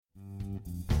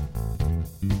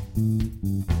Hey,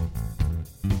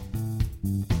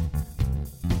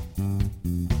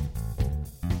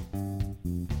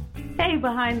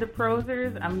 Behind the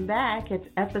Prosers, I'm back. It's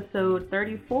episode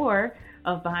 34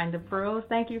 of Behind the Pros.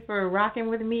 Thank you for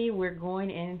rocking with me. We're going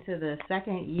into the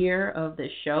second year of the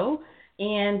show.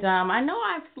 And I know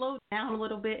I've slowed down a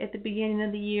little bit at the beginning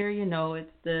of the year. You know,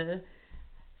 it's the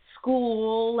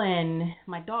school and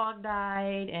my dog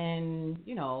died and,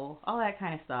 you know, all that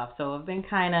kind of stuff. So I've been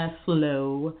kind of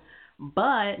slow.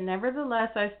 But nevertheless,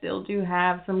 I still do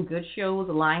have some good shows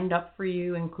lined up for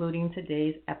you, including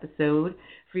today's episode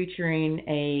featuring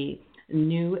a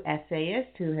new essayist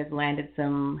who has landed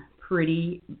some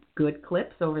pretty good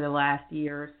clips over the last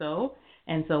year or so.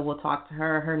 And so we'll talk to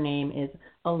her. Her name is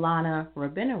Elana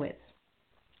Rabinowitz.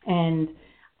 And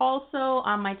also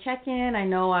on my check-in, I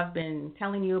know I've been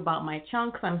telling you about my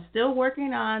chunks. I'm still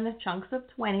working on chunks of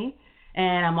 20,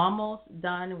 and I'm almost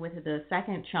done with the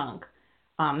second chunk.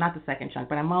 Not the second chunk,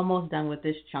 but I'm almost done with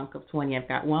this chunk of 20. I've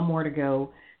got one more to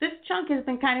go. This chunk has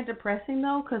been kind of depressing,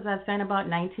 though, because I've sent about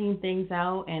 19 things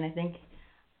out, and I think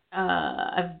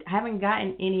I haven't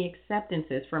gotten any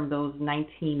acceptances from those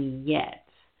 19 yet.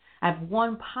 I've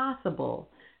one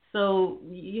possible. So,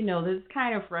 you know, this is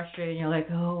kind of frustrating. You're like,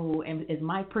 oh, is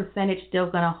my percentage still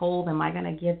going to hold? Am I going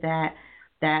to get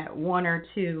that one or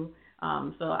two?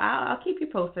 So I'll keep you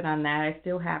posted on that. I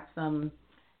still have some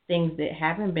things that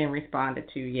haven't been responded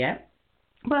to yet.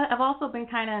 But I've also been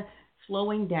kind of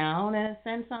slowing down in a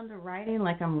sense on the writing.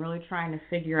 Like I'm really trying to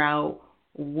figure out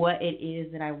what it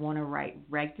is that I want to write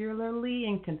regularly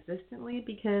and consistently,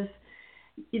 because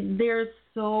there's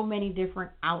so many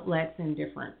different outlets and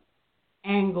different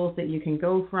angles that you can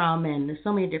go from, and there's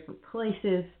so many different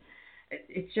places.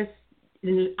 It's just,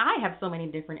 I have so many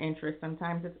different interests.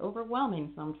 Sometimes it's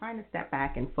overwhelming, so I'm trying to step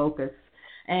back and focus.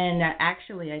 And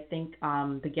actually, I think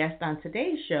the guest on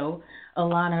today's show,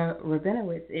 Elana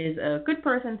Rabinowitz, is a good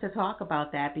person to talk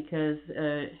about that, because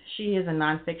she is a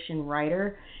nonfiction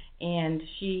writer, and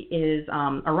she is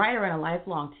a writer and a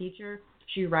lifelong teacher.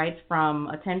 She writes from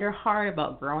a tender heart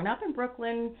about growing up in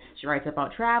Brooklyn. She writes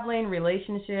about traveling,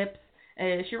 relationships.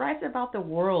 She writes about the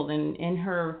world, and in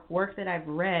her work that I've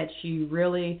read, she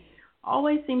really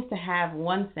always seems to have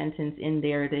one sentence in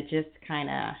there that just kind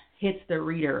of hits the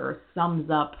reader or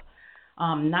sums up,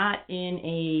 not in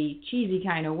a cheesy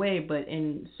kind of way, but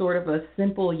in sort of a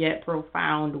simple yet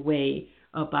profound way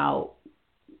about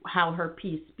how her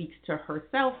piece speaks to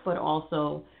herself, but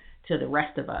also to the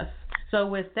rest of us. So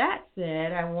with that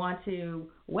said, I want to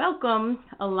welcome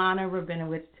Elana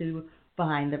Rabinowitz to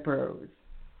Behind the Pros.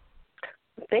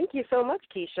 Thank you so much,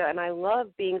 Keisha, and I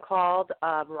love being called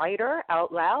a writer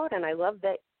out loud, and I love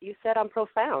that you said I'm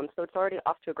profound, so it's already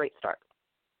off to a great start.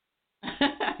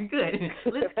 Good.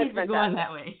 Let's keep it going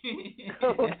that way.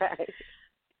 Okay.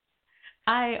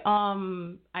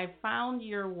 I found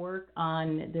your work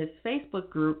on this Facebook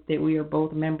group that we are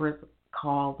both members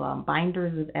called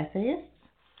Binders of Essayists.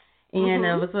 And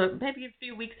it was maybe a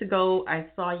few weeks ago, I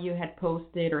saw you had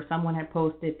posted, or someone had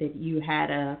posted, that you had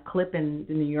a clip in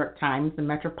the New York Times, the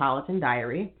Metropolitan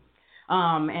Diary.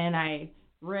 And I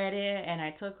read it, and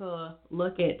I took a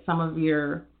look at some of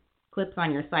your clips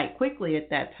on your site quickly at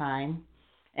that time.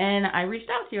 And I reached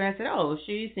out to you and I said, oh,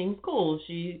 she seems cool.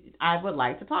 I would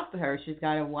like to talk to her. She's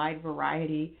got a wide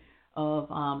variety of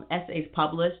essays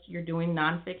published. You're doing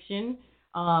nonfiction,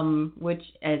 which,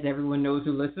 as everyone knows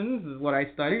who listens, is what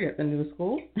I studied at the New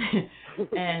School.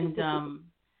 And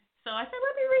so I said,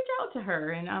 let me reach out to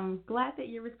her, and I'm glad that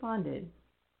you responded.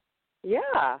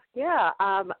 Yeah.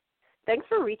 Thanks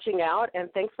for reaching out, and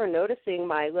thanks for noticing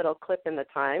my little clip in the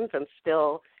Times. I'm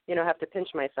still, have to pinch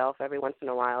myself every once in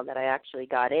a while that I actually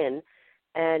got in.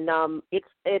 And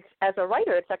it's as a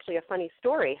writer, it's actually a funny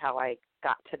story how I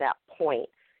got to that point,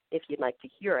 if you'd like to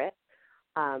hear it.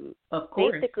 Of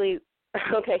course. Basically,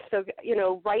 okay, so,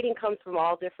 writing comes from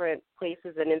all different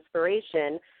places and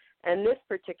inspiration, and this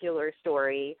particular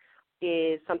story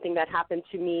is something that happened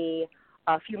to me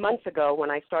a few months ago when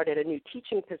I started a new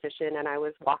teaching position, and I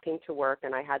was walking to work,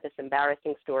 and I had this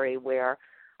embarrassing story where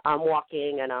I'm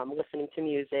walking and I'm listening to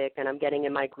music and I'm getting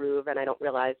in my groove, and I don't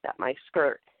realize that my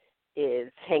skirt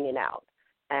is hanging out.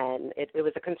 And it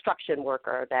was a construction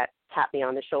worker that tapped me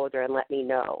on the shoulder and let me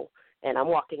know. And I'm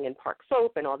walking in Park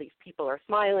Slope, and all these people are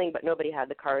smiling, but nobody had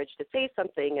the courage to say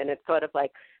something, and it's sort of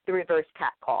like the reverse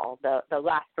cat call, the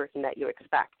last person that you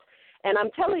expect. And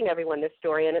I'm telling everyone this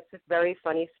story, and it's this very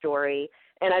funny story,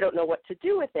 and I don't know what to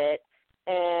do with it.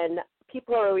 And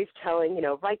people are always telling,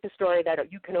 write the story that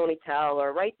you can only tell,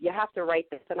 or you have to write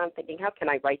this. And I'm thinking, how can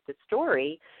I write this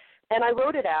story? And I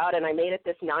wrote it out, and I made it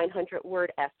this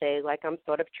 900-word essay like I'm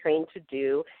sort of trained to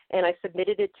do, and I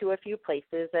submitted it to a few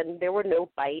places, and there were no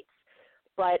bites.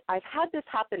 But I've had this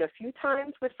happen a few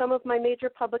times with some of my major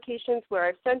publications where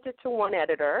I've sent it to one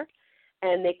editor,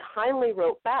 and they kindly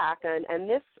wrote back. And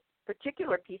this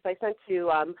particular piece I sent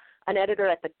to an editor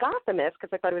at the Gothamist because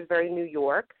I thought it was very New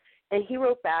York, and he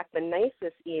wrote back the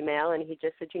nicest email, and he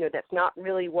just said, that's not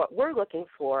really what we're looking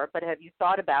for, but have you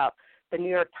thought about the New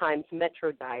York Times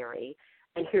Metro Diary,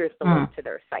 and here's the link to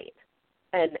their site.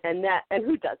 And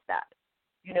who does that?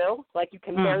 Like you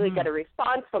can barely get a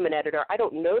response from an editor. I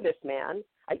don't know this man.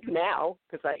 I do now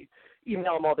because I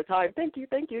email him all the time. Thank you.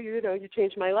 You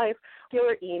changed my life.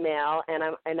 Your email,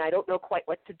 and I don't know quite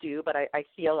what to do, but I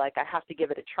feel like I have to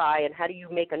give it a try. And how do you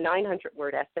make a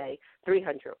 900-word essay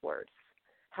 300 words?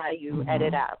 How do you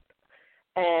edit out?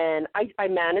 And I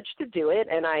managed to do it,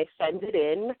 and I send it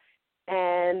in,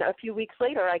 and a few weeks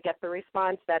later I get the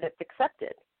response that it's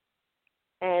accepted.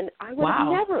 And I would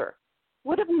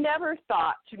have never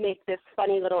thought to make this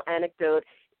funny little anecdote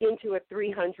into a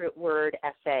 300-word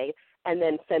essay and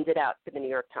then send it out to the New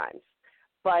York Times.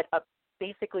 But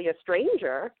basically a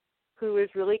stranger who is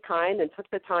really kind and took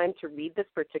the time to read this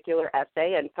particular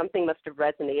essay, and something must have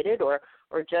resonated or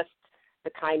just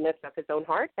the kindness of his own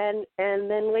heart. And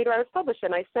then later I was published,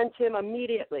 and I sent him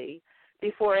immediately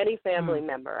before any family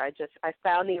member. I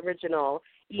found the original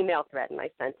email thread, and I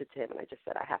sent it to him, and I just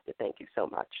said, I have to thank you so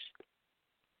much.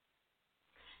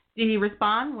 Did he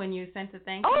respond when you sent a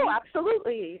thank you? Oh,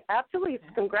 absolutely.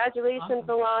 Congratulations, awesome.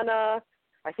 Elana.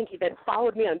 I think he then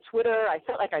followed me on Twitter. I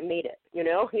felt like I made it,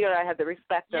 Here I had the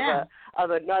respect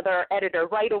of another editor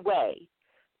right away.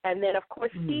 And then, of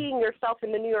course, seeing yourself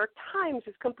in the New York Times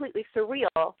is completely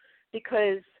surreal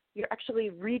because you're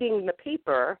actually reading the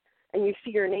paper and you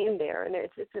see your name there, and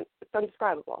it's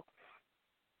indescribable.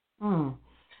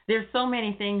 There's so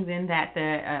many things in that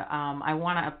I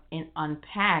want to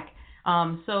unpack.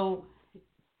 So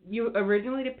you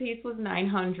originally the piece was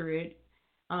 900.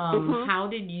 How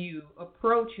did you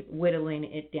approach whittling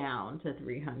it down to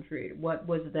 300? What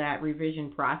was that revision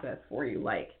process for you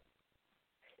like?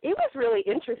 It was really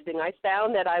interesting. I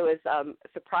found that I was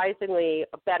surprisingly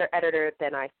a better editor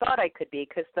than I thought I could be,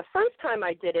 because the first time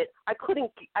I did it, I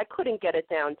couldn't get it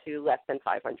down to less than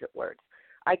 500 words.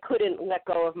 I couldn't let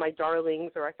go of my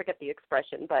darlings, or I forget the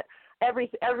expression, but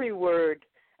every word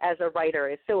as a writer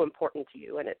is so important to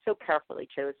you, and it's so carefully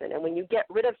chosen. And when you get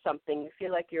rid of something, you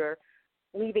feel like you're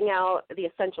leaving out the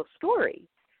essential story.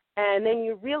 And then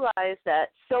you realize that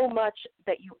so much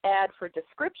that you add for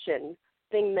description,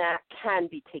 thing that can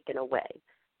be taken away.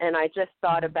 And I just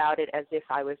thought about it as if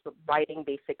I was writing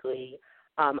basically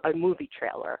a movie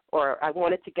trailer, or I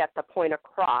wanted to get the point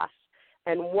across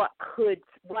and what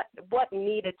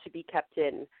needed to be kept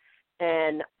in.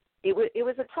 And it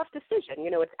was a tough decision.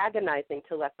 It's agonizing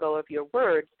to let go of your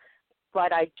words,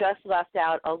 but I just left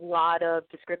out a lot of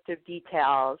descriptive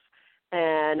details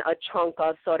and a chunk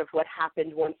of sort of what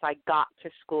happened once I got to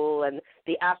school and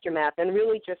the aftermath, and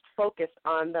really just focused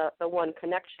on the one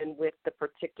connection with the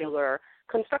particular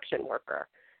construction worker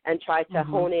and tried to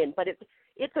hone in. But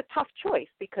it's a tough choice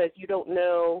because you don't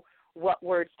know what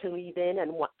words to leave in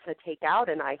and what to take out,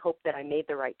 and I hope that I made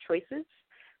the right choices.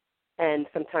 And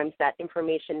sometimes that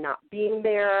information not being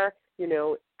there,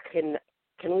 can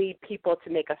lead people to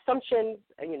make assumptions.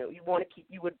 And,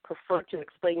 you would prefer to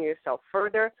explain yourself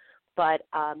further. But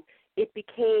it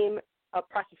became a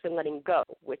process in letting go,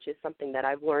 which is something that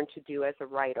I've learned to do as a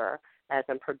writer as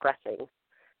I'm progressing.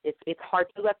 It's hard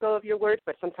to let go of your words,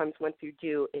 but sometimes once you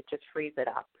do, it just frees it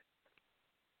up.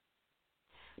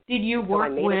 Did you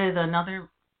work with another?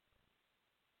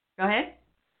 Go ahead.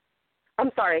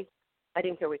 I'm sorry. I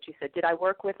didn't hear what you said. Did I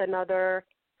work with another?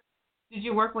 Did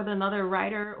you work with another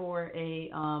writer or a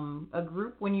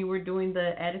group when you were doing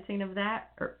the editing of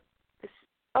that?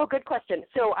 Oh, good question.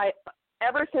 So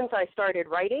ever since I started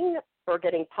writing, or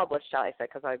getting published, shall I say,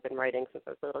 because I've been writing since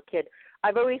I was a little kid,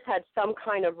 I've always had some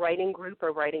kind of writing group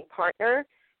or writing partner,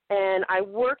 and I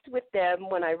worked with them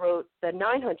when I wrote the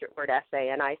 900-word essay,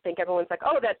 and I think everyone's like,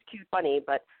 oh, that's cute, funny,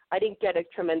 but I didn't get a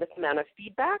tremendous amount of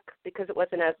feedback because it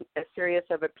wasn't as serious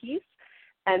of a piece.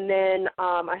 And then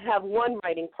I have one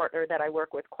writing partner that I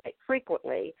work with quite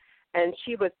frequently, and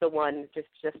she was the one just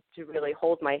to really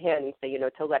hold my hand and say,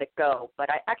 to let it go. But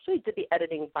I actually did the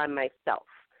editing by myself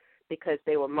because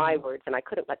they were my words, and I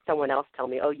couldn't let someone else tell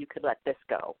me, oh, you could let this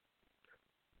go.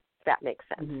 If that makes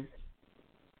sense.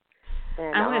 Mm-hmm.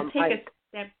 And, I'm going to take a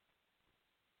step.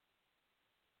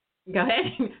 Go ahead.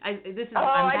 I'm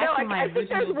back to my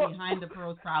original behind the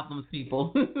prose problems,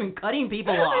 people. Cutting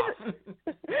people off.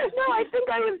 No, I think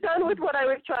I was done with what I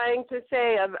was trying to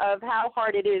say of how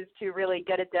hard it is to really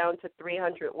get it down to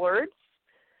 300 words.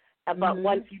 But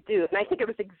once you do, and I think it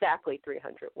was exactly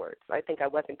 300 words. I think I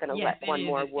wasn't going to let one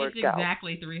more word go. It's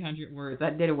exactly 300 words. I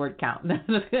did a word count. That's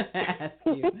what I was going to ask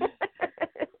you.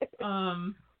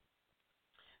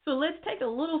 So let's take a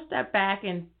little step back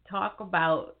and talk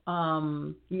about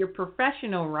your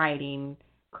professional writing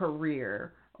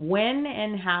career. When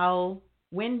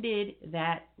did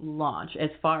that launch as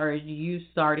far as you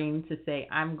starting to say,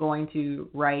 I'm going to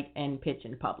write and pitch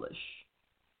and publish?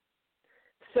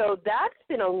 So that's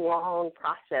been a long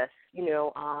process.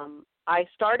 I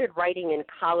started writing in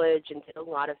college and did a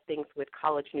lot of things with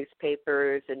college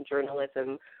newspapers and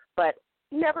journalism, but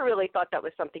never really thought that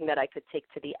was something that I could take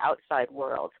to the outside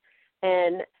world.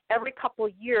 And every couple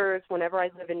of years, whenever I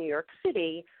live in New York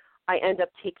City, I end up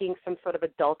taking some sort of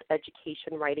adult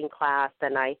education writing class,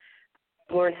 and I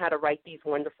learn how to write these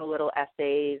wonderful little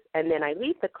essays, and then I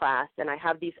leave the class, and I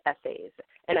have these essays,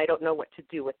 and I don't know what to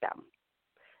do with them.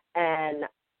 And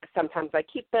sometimes I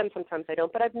keep them, sometimes I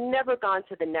don't, but I've never gone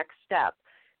to the next step.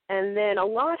 And then a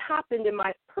lot happened in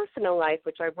my personal life,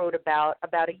 which I wrote about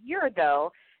a year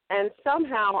ago, and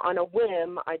somehow on a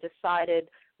whim I decided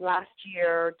last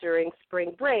year during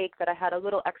spring break that I had a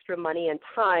little extra money and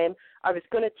time. I was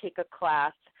going to take a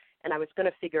class, and I was going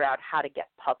to figure out how to get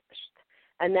published.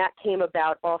 And that came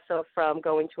about also from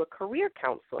going to a career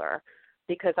counselor,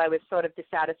 because I was sort of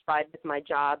dissatisfied with my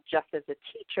job just as a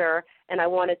teacher, and I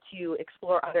wanted to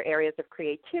explore other areas of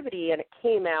creativity. And it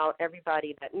came out,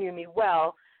 everybody that knew me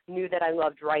well knew that I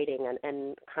loved writing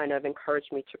and kind of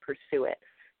encouraged me to pursue it.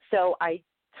 So I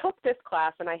took this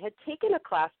class, and I had taken a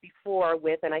class before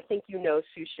with, and I think you know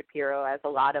Sue Shapiro, as a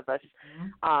lot of us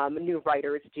new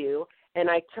writers do, and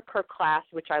I took her class,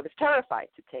 which I was terrified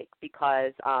to take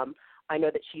because I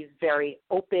know that she's very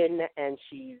open, and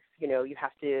she's, you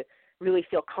have to really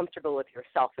feel comfortable with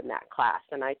yourself in that class.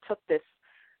 And I took this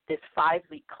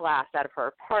 5-week class out of her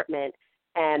apartment,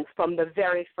 and from the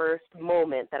very first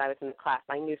moment that I was in the class,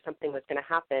 I knew something was going to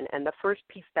happen. And the first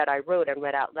piece that I wrote and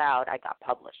read out loud, I got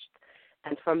published.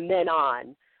 And from then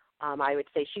on, I would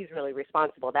say she's really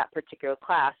responsible. That particular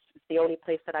class is the only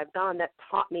place that I've gone that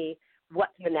taught me what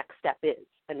the next step is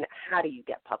and how do you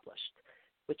get published,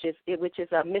 which is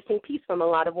a missing piece from a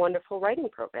lot of wonderful writing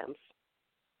programs.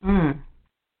 Mm.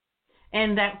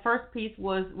 And that first piece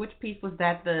which piece was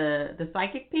that, the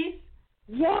psychic piece?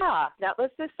 Yeah, that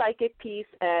was the psychic piece,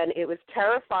 and it was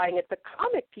terrifying. It's a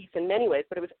comic piece in many ways,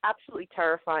 but it was absolutely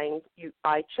terrifying.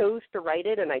 I chose to write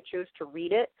it, and I chose to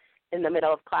read it in the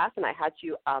middle of class, and I had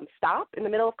to stop in the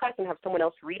middle of class and have someone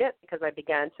else read it because I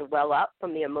began to well up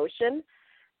from the emotion,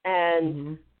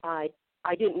 and I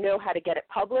didn't know how to get it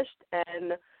published,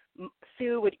 and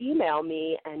Sue would email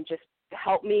me and just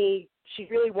help me. She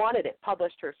really wanted it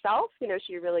published herself.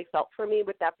 She really felt for me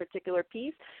with that particular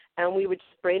piece, and we would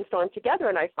just brainstorm together,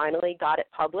 and I finally got it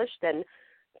published. And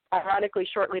ironically,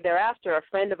 shortly thereafter, a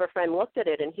friend of a friend looked at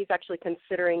it, and he's actually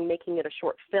considering making it a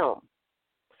short film.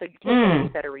 So you can't get any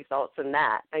better results than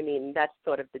that. I mean, that's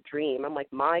sort of the dream. I'm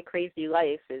like, my crazy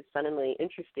life is suddenly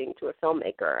interesting to a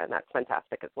filmmaker, and that's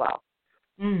fantastic as well.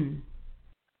 Mm.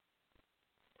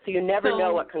 So you never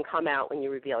know what can come out when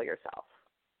you reveal yourself.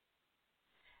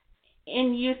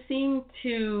 And you seem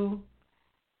to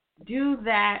do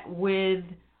that with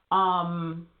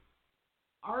art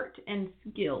and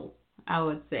skill, I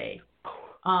would say.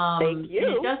 Thank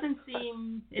you.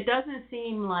 It doesn't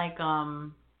seem like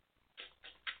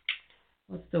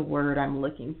what's the word I'm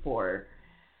looking for?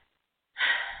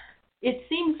 It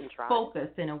seems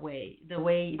focused in a way, the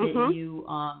way that you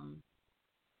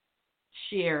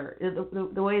share,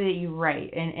 the way that you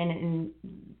write, and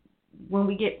when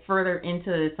we get further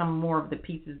into some more of the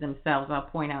pieces themselves, I'll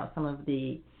point out some of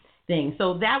the things.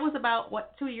 So that was about,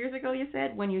 2 years ago, you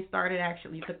said, when you started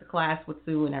actually, you took the class with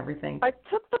Sue and everything? I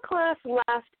took the class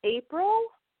last April,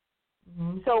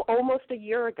 so almost a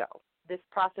year ago. This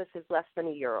process is less than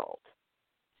a year old.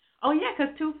 Oh, yeah,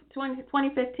 because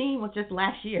 2015 was just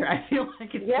last year. I feel like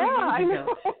it's 2 years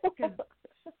ago.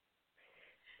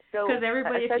 Because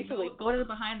everybody, if you go to the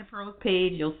Behind the Prose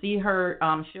page, you'll see her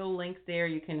show links there.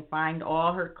 You can find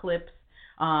all her clips,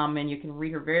 and you can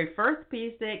read her very first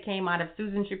piece that came out of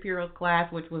Susan Shapiro's class,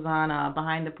 which was on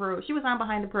Behind the Prose. She was on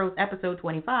Behind the Prose episode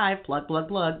 25.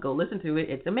 Plug. Go listen to it.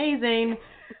 It's amazing.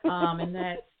 And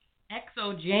that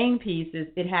Exo Jane piece is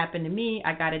It Happened to Me.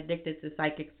 I got addicted to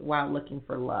psychics while looking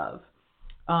for love.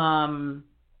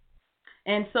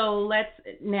 And so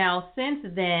since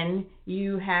then,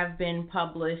 you have been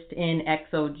published in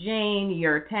Exo Jane,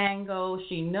 Your Tango,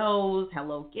 She Knows,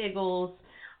 Hello Giggles,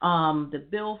 The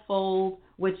Billfold,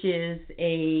 which is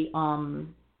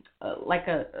like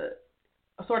a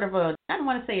sort of I don't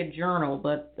want to say a journal,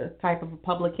 but a type of a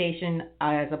publication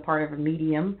as a part of a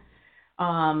medium.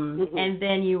 And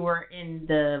then you were in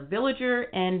The Villager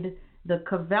and The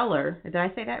Caveller. Did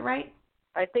I say that right?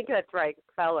 I think that's right,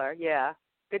 Feller. Yeah.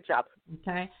 Good job.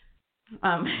 Okay.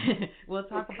 We'll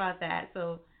talk about that.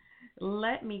 So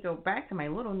let me go back to my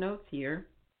little notes here.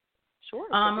 Sure.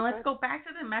 Let's go back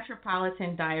to the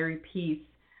Metropolitan Diary piece.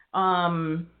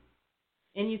 And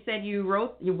you said you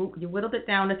whittled it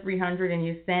down to 300 and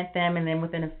you sent them, and then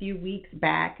within a few weeks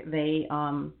back, they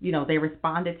they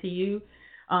responded to you.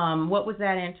 What was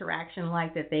that interaction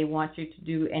like? That they want you to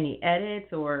do any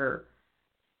edits or?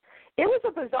 It was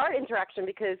a bizarre interaction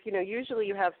because, usually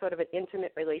you have sort of an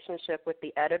intimate relationship with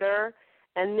the editor,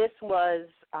 and this was,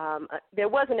 there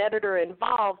was an editor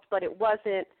involved, but it was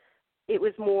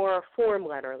more form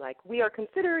letter, like, we are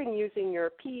considering using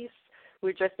your piece,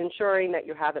 we're just ensuring that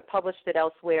you haven't published it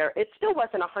elsewhere. It still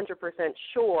wasn't 100%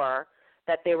 sure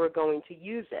that they were going to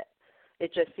use it.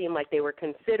 It just seemed like they were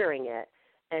considering it.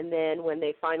 And then when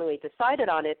they finally decided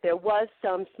on it, there was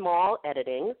some small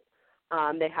editing.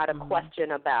 They had a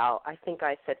question about, I think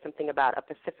I said something about a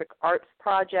Pacific Arts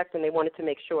project, and they wanted to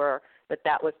make sure that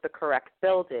that was the correct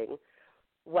building.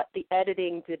 What the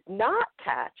editing did not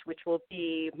catch, which will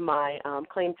be my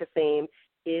claim to fame,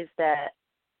 is that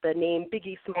the name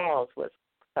Biggie Smalls was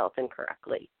spelled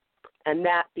incorrectly. And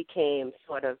that became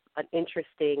sort of an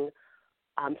interesting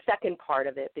second part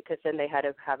of it, because then they had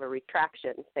to have a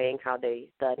retraction saying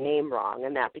the name wrong,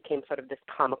 and that became sort of this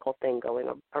comical thing going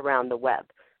around the web.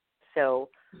 So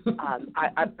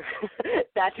I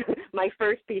that's my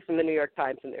first piece in the New York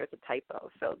Times, and there's a typo.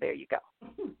 So there you go.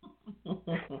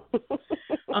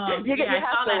 I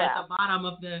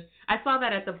saw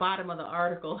that at the bottom of the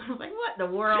article. I was like, what in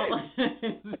the world?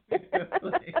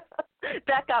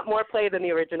 That got more play than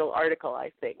the original article,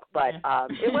 I think. But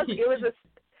it was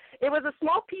a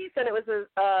small piece, and it was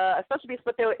a special piece,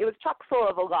 but it was chock full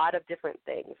of a lot of different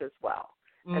things as well.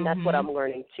 And that's what I'm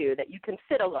learning too, that you can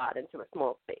fit a lot into a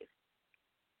small space.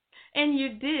 And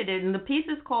you did, and the piece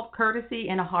is called Courtesy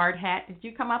in a Hard Hat. Did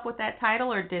you come up with that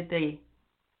title, or did they?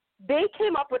 They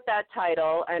came up with that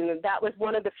title, and that was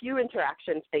one of the few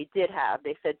interactions they did have.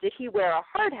 They said, did he wear a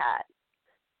hard hat?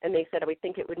 And they said, we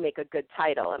think it would make a good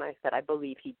title. And I said, I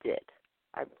believe he did.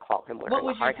 I recall him wearing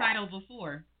a hard hat. What was your title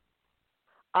before?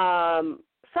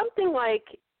 Something like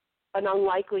An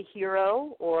Unlikely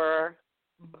Hero, or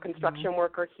a construction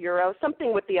worker hero,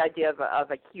 something with the idea of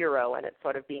a hero and it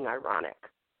sort of being ironic.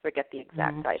 Forget the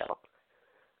exact title.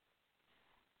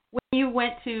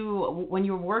 When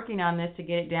you were working on this to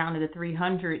get it down to the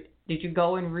 300, did you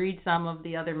go and read some of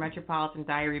the other Metropolitan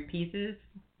Diary pieces?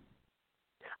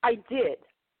 I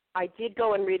did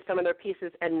go and read some of their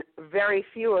pieces, and very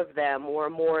few of them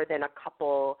were more than a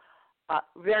couple,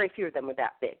 very few of them were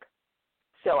that big.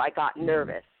 So I got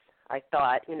nervous. I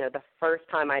thought, the first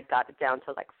time I got it down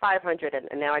to like 500,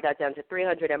 and now I got down to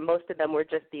 300, and most of them were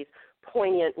just these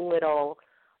poignant little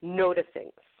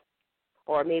noticings,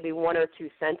 or maybe one or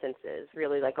two sentences,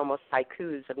 really like almost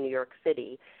haikus of New York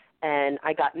City. And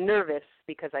I got nervous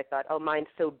because I thought, oh, mine's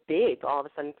so big. All of a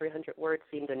sudden 300 words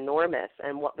seemed enormous,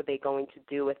 and what were they going to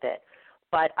do with it?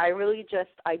 But I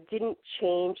didn't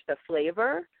change the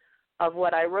flavor of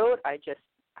what I wrote. I just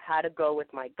had to go with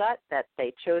my gut that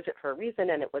they chose it for a reason,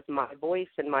 and it was my voice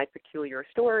and my peculiar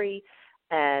story.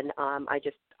 And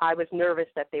I was nervous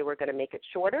that they were going to make it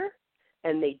shorter,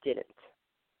 and they didn't.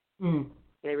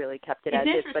 They really kept it as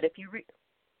is. But if you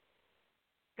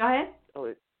go ahead. Oh,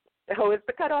 it's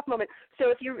the cutoff moment.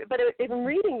 So if I'm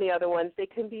reading the other ones, they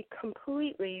can be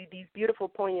completely these beautiful,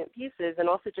 poignant pieces, and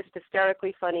also just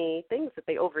hysterically funny things that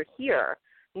they overhear.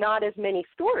 Not as many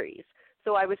stories.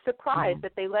 So I was surprised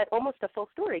that they let almost a full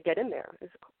story get in there,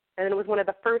 and it was one of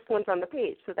the first ones on the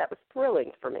page. So that was thrilling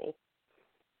for me.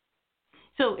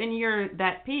 So in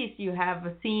that piece, you have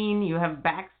a scene, you have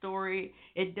backstory,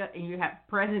 you have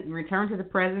return to the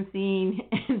present scene,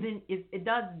 and then it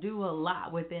does do a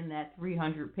lot within that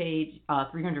 300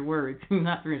 words,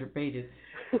 not 300 pages.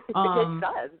 It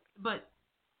does. But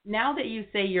now that you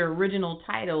say your original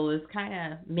title is kind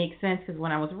of makes sense, because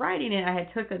when I was writing it, I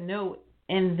had took a note,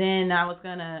 and then I was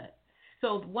gonna.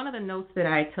 So one of the notes that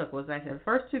I took was, I said, the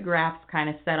first two graphs kind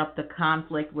of set up the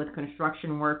conflict with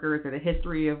construction workers, or the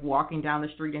history of walking down the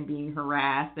street and being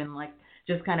harassed, and like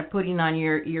just kind of putting on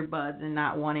your earbuds and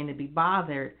not wanting to be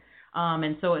bothered.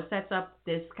 And so it sets up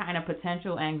this kind of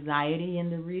potential anxiety in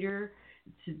the reader.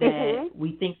 that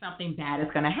we think something bad is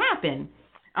going to happen.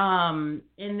 And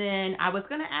then I was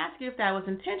going to ask you if that was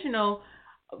intentional,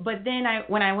 but then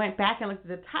when I went back and looked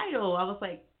at the title, I was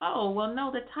like, oh, well,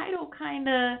 no, the title kind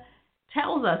of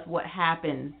tells us what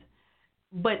happens.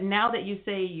 But now that you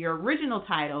say your original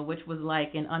title, which was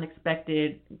like an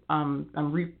unexpected, I'm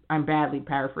badly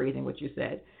paraphrasing what you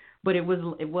said, but it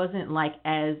wasn't like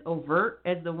as overt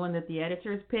as the one that the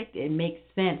editors picked. It makes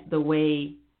sense the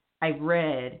way I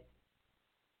read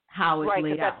how it's right,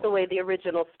 laid because that's out. the way the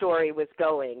original story was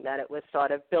going, that it was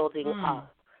sort of building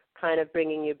up, kind of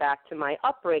bringing you back to my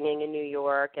upbringing in New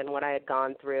York and what I had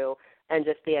gone through and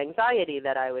just the anxiety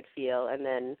that I would feel. And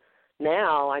then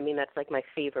now, I mean, that's like my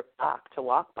favorite block to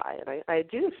walk by. And I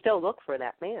do still look for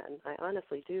that man. I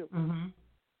honestly do.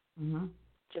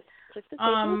 Just to say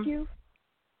thank you.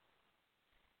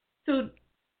 So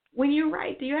when you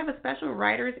write, do you have a special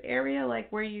writer's area,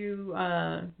 like where you,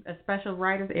 a special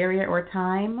writer's area or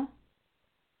time?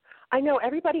 I know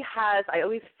everybody has. I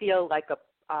always feel like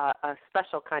a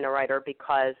special kind of writer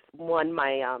because, one,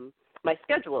 my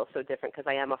schedule is so different because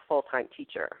I am a full-time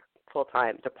teacher,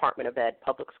 full-time Department of Ed,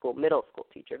 public school, middle school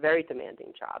teacher, very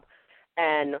demanding job.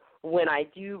 And when I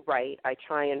do write, I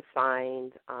try and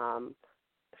find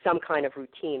some kind of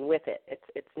routine with it.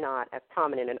 It's not as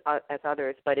prominent as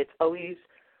others, but it's always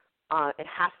it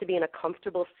has to be in a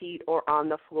comfortable seat or on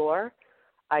the floor.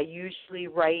 I usually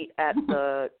write at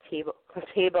the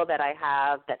table that I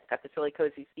have that's got this really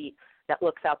cozy seat that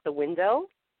looks out the window,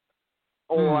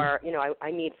 or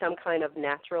I need some kind of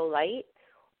natural light,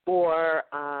 or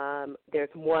there's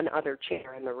one other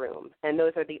chair in the room, and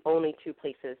those are the only two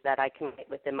places that I can write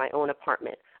within my own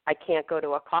apartment. I can't go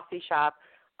to a coffee shop.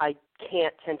 I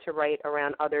can't tend to write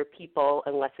around other people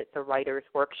unless it's a writer's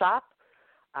workshop.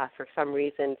 For some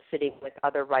reason, sitting with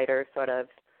other writers sort of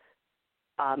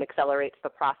accelerates the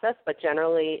process, but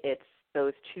generally it's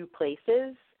those two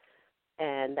places,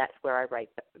 and that's where I write.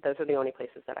 Those are the only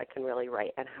places that I can really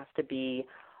write, and I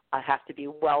have to be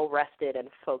well rested and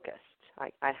focused.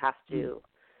 I have to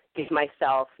give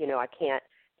myself, I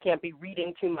can't be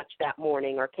reading too much that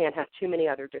morning or can't have too many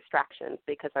other distractions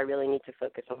because I really need to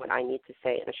focus on what I need to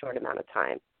say in a short amount of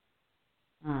time.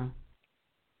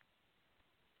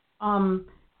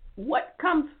 What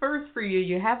comes first for you?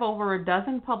 You have over a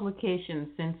dozen publications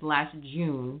since last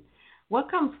June.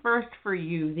 What comes first for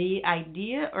you, the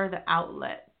idea or the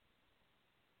outlet?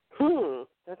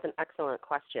 That's an excellent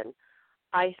question.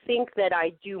 I think that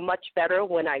I do much better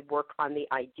when I work on the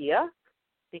idea,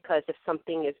 because if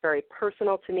something is very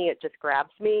personal to me, it just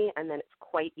grabs me, and then it's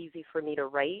quite easy for me to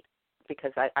write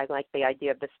because I like the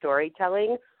idea of the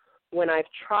storytelling. When I've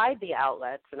tried the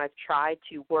outlets and I've tried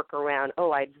to work around,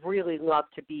 I'd really love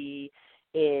to be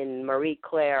in Marie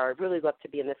Claire, I'd really love to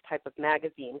be in this type of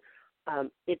magazine,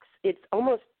 it's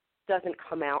almost doesn't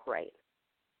come out right.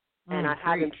 And I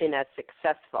haven't been as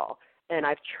successful. And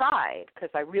I've tried because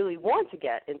I really want to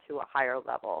get into a higher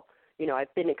level.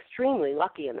 I've been extremely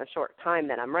lucky in the short time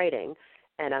that I'm writing,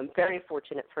 and I'm very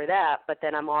fortunate for that. But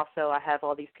then I have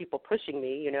all these people pushing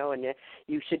me, and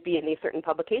you should be in these certain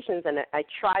publications. And I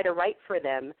try to write for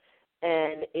them,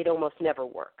 and it almost never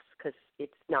works because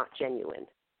it's not genuine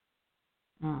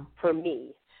for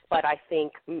me. But I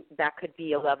think that could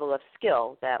be a level of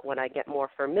skill that when I get more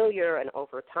familiar and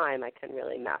over time, I can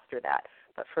really master that.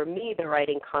 But for me, the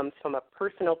writing comes from a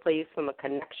personal place, from a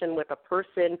connection with a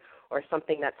person or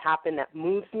something that's happened that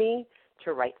moves me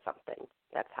to write something.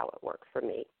 That's how it works for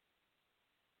me.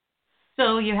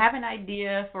 So you have an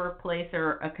idea for a place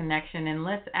or a connection, and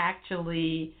let's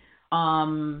actually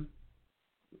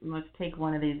let's take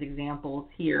one of these examples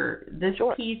here. This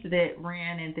piece that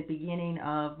ran at the beginning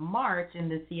of March in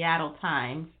the Seattle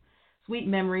Times, Sweet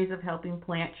Memories of Helping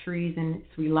Plant Trees in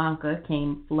Sri Lanka,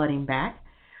 came flooding back.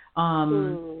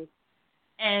 And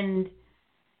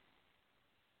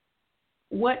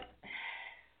what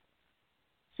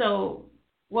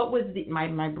was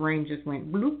my brain just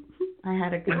went bloop. I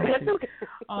had a connection.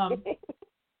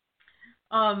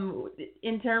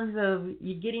 In terms of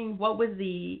what was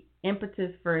the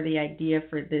impetus for the idea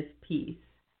for this piece?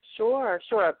 Sure.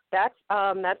 That's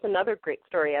another great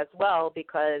story as well,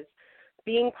 because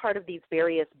being part of these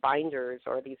various binders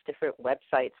or these different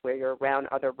websites where you're around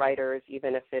other writers,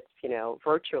 even if it's,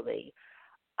 virtually,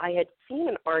 I had seen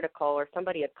an article or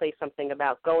somebody had placed something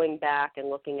about going back and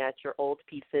looking at your old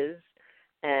pieces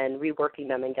and reworking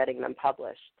them and getting them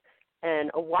published.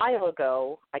 And a while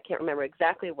ago, I can't remember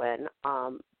exactly when,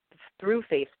 through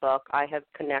Facebook, I have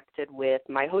connected with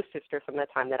my host sister from the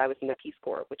time that I was in the Peace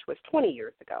Corps, which was 20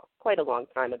 years ago, quite a long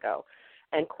time ago,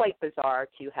 and quite bizarre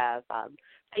to have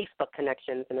Facebook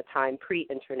connections in a time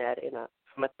pre-internet in a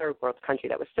from a third world country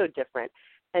that was so different.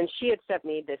 And she had sent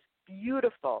me this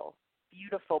beautiful,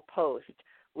 beautiful post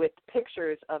with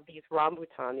pictures of these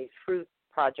rambutan, these fruit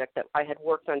project that I had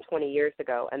worked on 20 years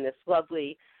ago, and this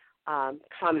lovely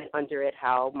comment under it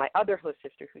how my other host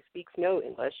sister, who speaks no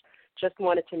English, just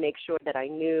wanted to make sure that I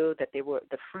knew that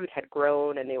the fruit had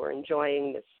grown and they were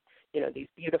enjoying this, these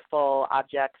beautiful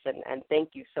objects, and thank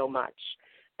you so much.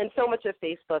 And so much of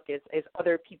Facebook is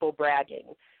other people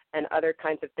bragging and other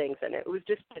kinds of things, and it was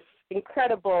just this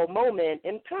incredible moment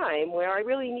in time where I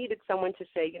really needed someone to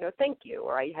say, thank you,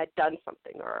 or I had done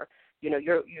something, or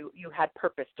you had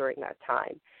purpose during that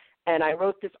time. And I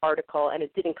wrote this article, and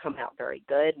it didn't come out very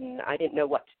good, and I didn't know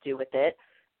what to do with it.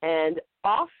 And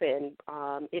often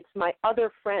it's my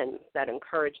other friends that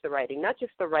encourage the writing, not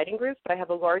just the writing groups, but I have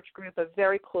a large group of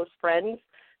very close friends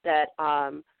that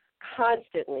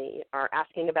constantly are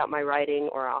asking about my writing,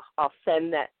 or I'll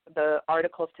send the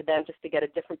articles to them just to get a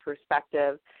different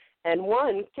perspective. And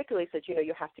one particularly said,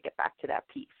 you have to get back to that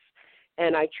piece.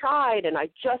 And I tried, and I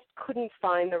just couldn't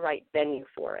find the right venue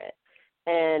for it.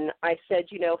 And I said,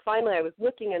 finally I was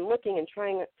looking and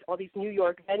trying all these New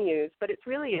York venues, but it's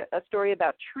really a story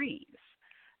about trees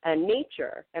and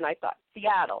nature. And I thought,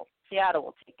 Seattle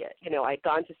will take it. I'd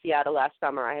gone to Seattle last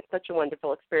summer. I had such a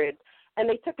wonderful experience. And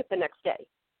they took it the next day.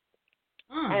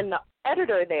 And the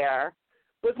editor there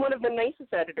was one of the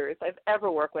nicest editors I've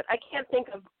ever worked with. I can't think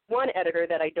of one editor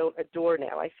that I don't adore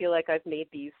now. I feel like I've made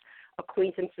these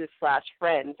acquaintances /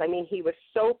 friends. I mean, he was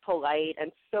so polite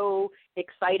and so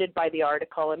excited by the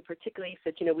article, and particularly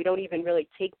said, we don't even really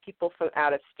take people from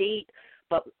out of state,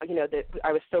 but, that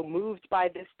I was so moved by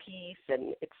this piece,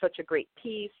 and it's such a great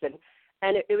piece, and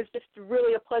it was just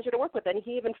really a pleasure to work with. And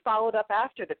he even followed up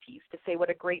after the piece to say what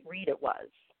a great read it was.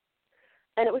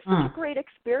 And it was such a great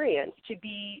experience to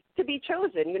be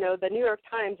chosen. The New York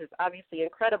Times is obviously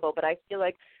incredible, but I feel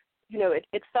like,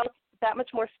 it felt that much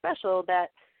more special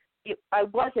that I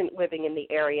wasn't living in the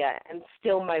area, and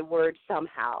still my word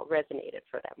somehow resonated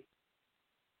for them.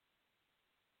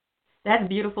 That's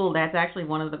beautiful. That's actually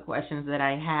one of the questions that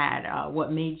I had.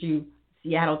 What made you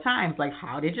Seattle Times? Like,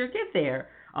 how did you get there?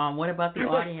 What about the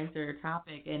audience or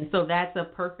topic? And so that's a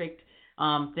perfect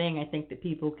thing, I think, that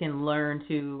people can learn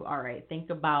to, all right, think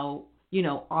about,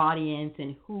 audience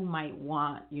and who might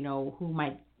want, who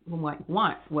might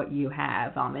want what you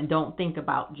have, and don't think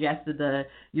about just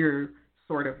your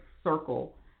sort of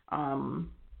circle,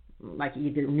 like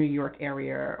either New York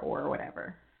area or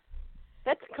whatever.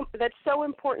 That's so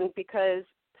important, because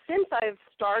since I've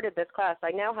started this class,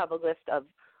 I now have a list of,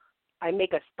 I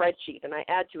make a spreadsheet and I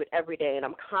add to it every day, and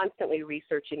I'm constantly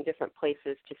researching different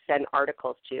places to send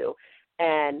articles to,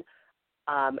 and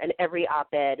every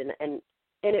op-ed, and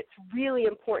it's really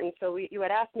important. So you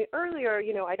had asked me earlier,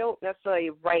 I don't necessarily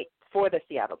write for the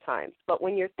Seattle Times, but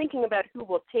when you're thinking about who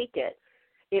will take it,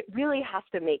 it really has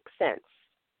to make sense.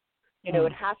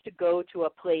 It has to go to a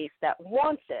place that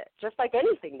wants it, just like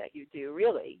anything that you do,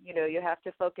 really. You have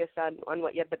to focus on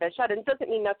what you have the best shot. And it doesn't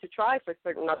mean not to try for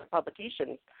certain other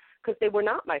publications, because they were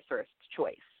not my first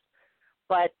choice.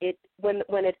 But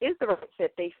when it is the right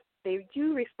fit, they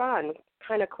do respond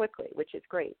kind of quickly, which is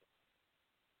great,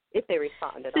 if they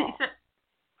respond at all.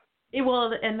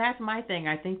 Well, and that's my thing.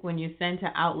 I think when you send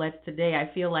to outlets today,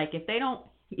 I feel like if they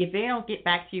don't get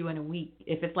back to you in a week,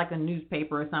 if it's like a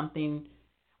newspaper or something,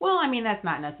 well, I mean, that's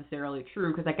not necessarily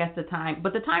true, because I guess the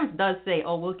Times does say,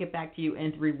 oh, we'll get back to you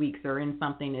in 3 weeks or in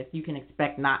something if you can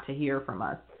expect not to hear from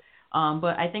us.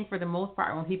 But I think for the most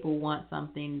part, when people want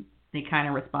something, they kind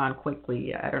of respond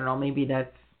quickly. I don't know, maybe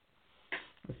that's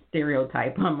a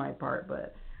stereotype on my part,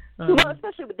 but. Well,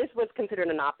 especially this was considered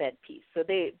an op-ed piece, so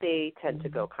they tend to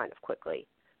go kind of quickly.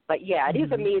 But yeah, it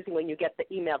is amazing when you get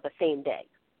the email the same day.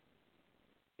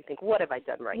 You think, what have I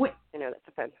done right? That's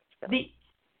offensive.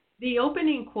 The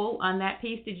opening quote on that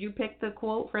piece, did you pick the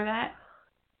quote for that?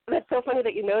 That's so funny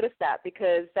that you noticed that,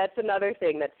 because that's another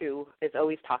thing that Sue is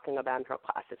always talking about in her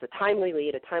class. It's a timely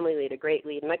lead, a great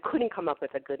lead, and I couldn't come up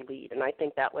with a good lead, and I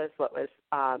think that was what was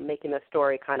making the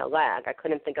story kind of lag. I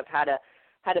couldn't think of how to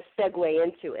segue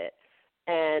into it,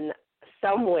 and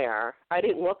somewhere, I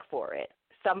didn't look for it,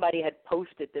 somebody had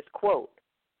posted this quote,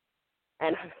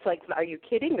 and I was like, are you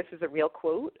kidding? This is a real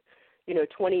quote?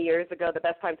 20 years ago, the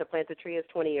best time to plant a tree is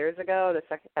 20 years ago.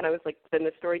 And I was like, then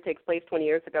the story takes place 20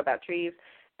 years ago about trees,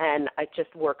 and it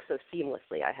just works so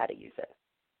seamlessly, I had to use it.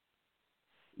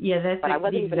 Yeah, that's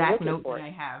the exact note that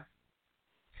I have.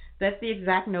 That's the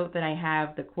exact note that I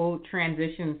have. The quote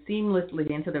transitions seamlessly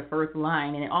into the first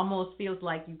line, and it almost feels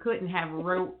like you couldn't have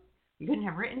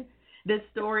written this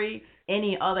story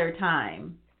any other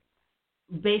time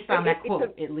based on that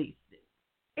quote, at least.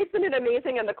 Isn't it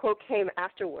amazing? And the quote came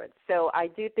afterwards. So I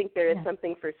do think there is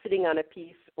something for sitting on a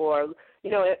piece, or,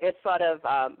 it's sort of,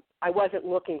 I wasn't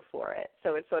looking for it.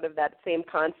 So it's sort of that same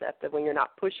concept of when you're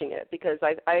not pushing it, because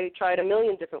I tried a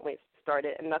million different ways to start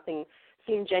it and nothing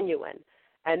seemed genuine.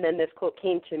 And then this quote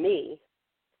came to me,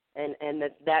 and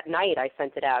that night I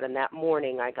sent it out, and that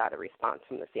morning I got a response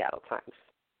from the Seattle Times.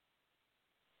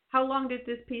 How long did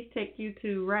this piece take you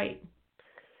to write?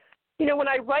 When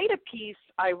I write a piece,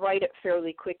 I write it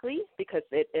fairly quickly because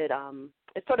it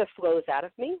sort of flows out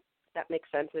of me. If that makes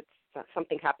sense.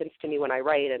 Something happens to me when I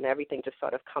write, and everything just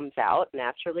sort of comes out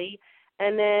naturally.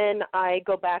 And then I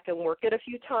go back and work it a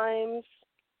few times,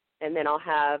 and then I'll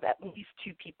have at least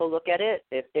 2 people look at it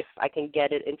if I can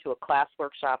get it into a class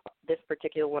workshop. This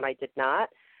particular one I did not.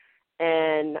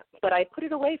 But I put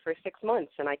it away for 6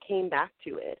 months, and I came back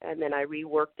to it, and then I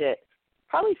reworked it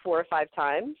probably 4 or 5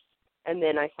 times. And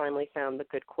then I finally found the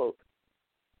good quote,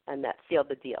 and that sealed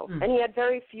the deal. And he had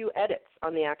very few edits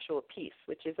on the actual piece,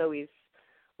 which is always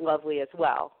lovely as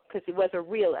well, because he was a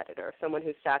real editor, someone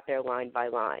who sat there line by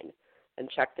line and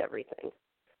checked everything.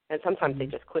 And sometimes they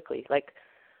just quickly,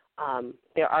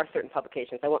 there are certain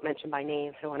publications, I won't mention by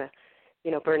name, I don't want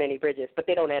to, burn any bridges, but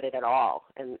they don't edit at all,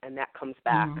 and that comes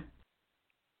back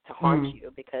to haunt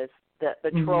you, because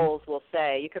the trolls will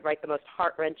say, you could write the most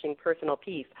heart-wrenching personal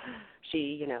piece.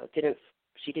 She,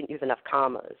 she didn't use enough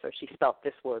commas, or she spelt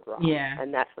this word wrong. Yeah.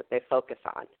 And that's what they focus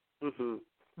on.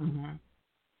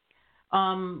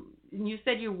 You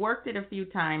said you worked it a few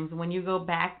times. When you go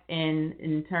back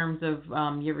in terms of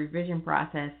your revision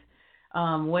process,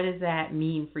 what does that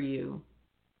mean for you?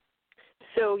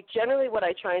 So generally what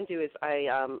I try and do is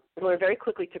I learn very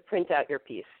quickly to print out your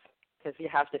piece, because you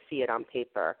have to see it on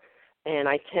paper. And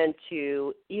I tend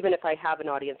to, even if I have an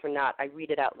audience or not, I read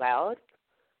it out loud,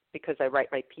 because I write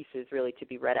my pieces really to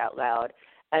be read out loud.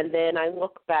 And then I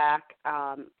look back,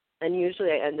 and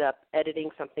usually I end up editing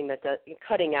something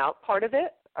cutting out part of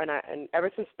it. And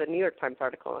ever since the New York Times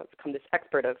article, I've become this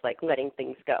expert of letting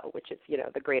things go, which is,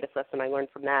 the greatest lesson I learned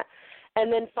from that.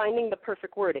 And then finding the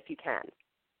perfect word if you can.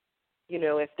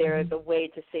 If there is a way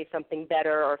to say something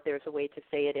better, or if there's a way to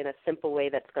say it in a simple way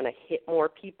that's going to hit more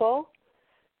people.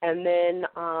 And then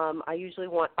I usually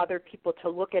want other people to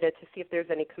look at it to see if there's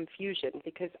any confusion,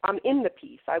 because I'm in the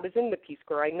piece. I was in the Peace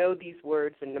Corps. I know these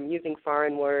words, and I'm using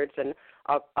foreign words, and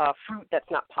a fruit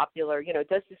that's not popular.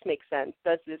 Does this make sense?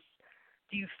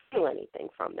 Do you feel anything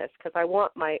from this? Because I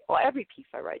want every piece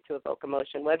I write to evoke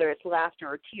emotion, whether it's laughter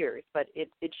or tears, but it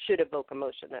should evoke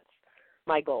emotion. That's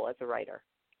my goal as a writer.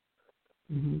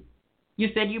 Mm-hmm. You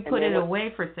said you put it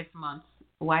away for 6 months.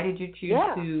 Why did you choose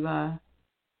to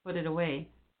put it away?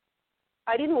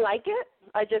 I didn't like it.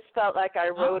 I just felt like I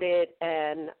wrote it,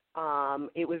 and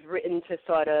it was written to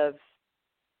sort of,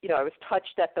 I was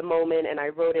touched at the moment, and I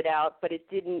wrote it out, but it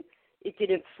didn't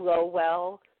flow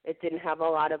well. It didn't have a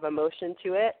lot of emotion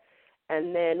to it.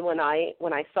 And then when I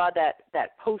saw that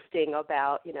posting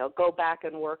about, go back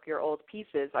and work your old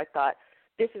pieces, I thought,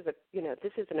 this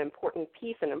is an important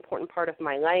piece, an important part of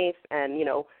my life, and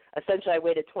essentially I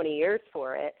waited 20 years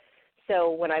for it.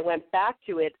 So when I went back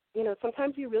to it,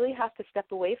 sometimes you really have to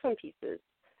step away from pieces.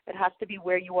 It has to be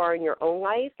where you are in your own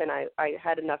life, and I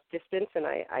had enough distance, and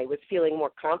I was feeling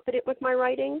more confident with my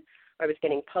writing. I was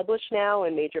getting published now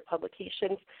in major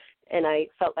publications, and I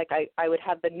felt like I would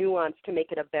have the nuance to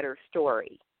make it a better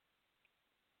story.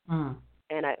 And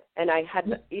I had,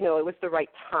 it was the right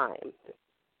time,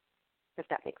 if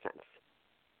that makes sense.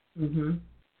 Mm-hmm.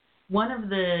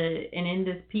 In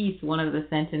this piece, one of the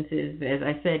sentences, as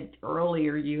I said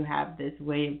earlier, you have this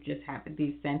way of just having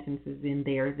these sentences in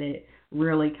there that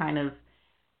really kind of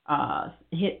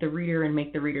hit the reader and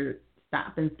make the reader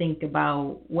stop and think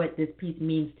about what this piece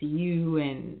means to you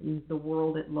and the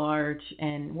world at large.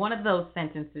 And one of those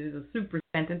sentences, a super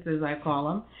sentence as I call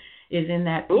them, is in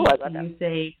that piece. You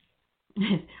say,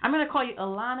 I'm going to call you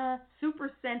Elana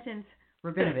Super Sentence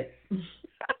Rabinowitz.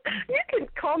 You can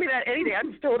call me that any day.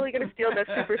 I'm totally going to steal that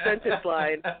super sentence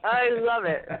line. I love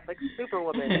it. It's like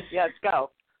Superwoman. Yes, go.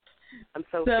 I'm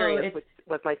so curious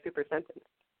with my super sentence.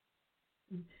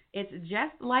 It's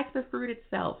just like the fruit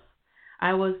itself.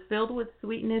 I was filled with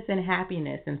sweetness and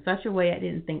happiness in such a way I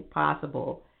didn't think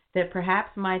possible, that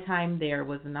perhaps my time there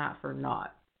was not for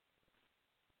naught.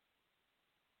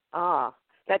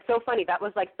 That's so funny. That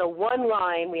was like the one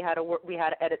line we had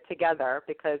to edit together,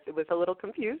 because it was a little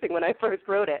confusing when I first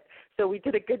wrote it. So we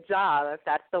did a good job if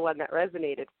that's the one that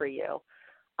resonated for you.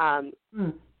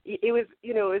 It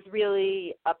was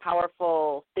really a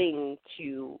powerful thing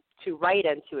to write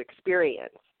and to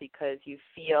experience, because you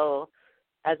feel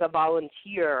as a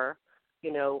volunteer,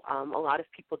 a lot of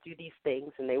people do these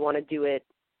things and they want to do it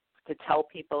to tell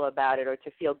people about it or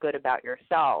to feel good about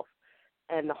yourself.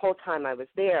 And the whole time I was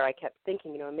there, I kept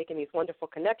thinking, I'm making these wonderful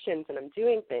connections and I'm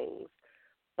doing things.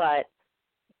 But,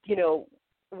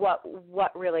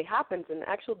 what really happens, and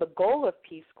actually the goal of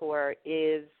Peace Corps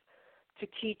is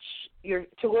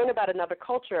to learn about another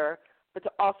culture, but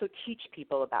to also teach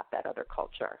people about that other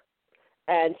culture.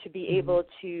 And to be able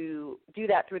to do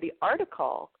that through the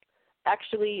article.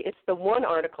 Actually, it's the one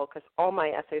article, because all my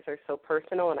essays are so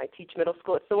personal and I teach middle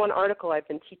school, it's the one article I've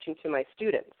been teaching to my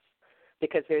students,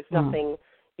 because there's nothing,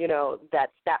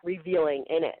 that's that revealing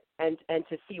in it, and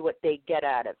to see what they get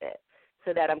out of it,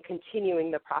 so that I'm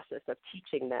continuing the process of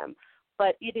teaching them.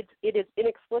 But it is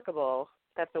inexplicable,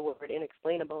 that's the word,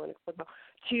 inexplainable,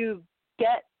 to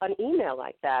get an email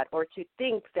like that, or to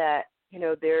think that,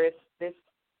 there is this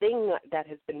thing that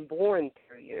has been born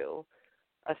through you,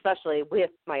 especially with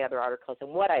my other articles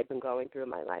and what I've been going through in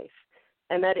my life,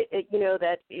 and that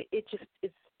it just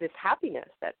is this happiness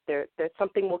that there's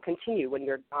something will continue when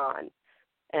you're gone,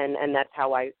 and that's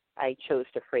how I chose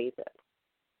to phrase it.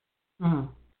 Mm.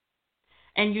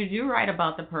 And you do write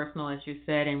about the personal, as you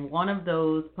said, and one of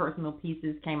those personal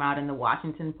pieces came out in the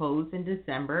Washington Post in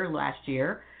December last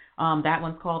year. That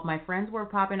one's called "My Friends Were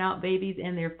Popping Out Babies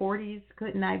in Their 40s.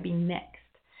 Couldn't I Be Next?"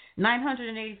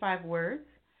 985 words.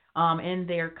 In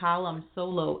their column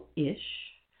Solo-ish.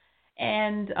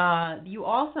 And you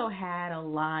also had a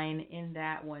line in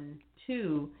that one,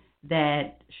 too,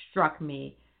 that struck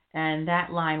me. And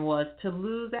that line was, "To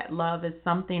lose at love is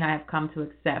something I have come to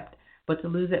accept, but to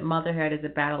lose at motherhood is a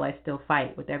battle I still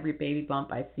fight with every baby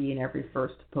bump I see and every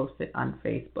first posted on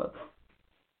Facebook."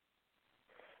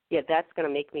 Yeah, that's going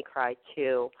to make me cry,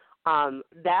 too.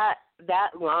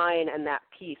 That line and that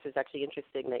piece is actually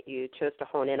interesting that you chose to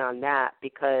hone in on that,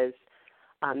 because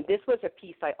this was a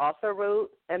piece I also wrote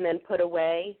and then put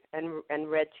away and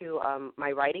read to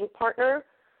my writing partner,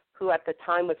 who at the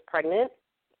time was pregnant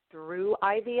through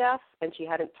IVF, and she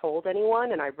hadn't told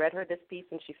anyone. And I read her this piece,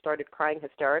 and she started crying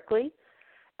hysterically,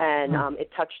 and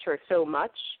it touched her so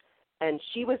much. And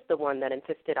she was the one that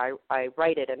insisted I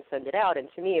write it and send it out.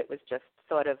 And to me, it was just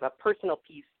sort of a personal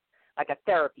piece, like a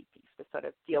therapy piece, to sort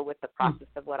of deal with the process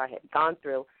of what I had gone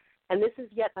through. And this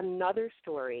is yet another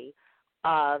story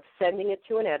of sending it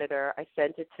to an editor. I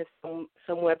sent it to some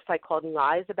website called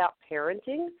Lies About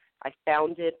Parenting. I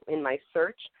found it in my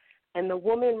search, and the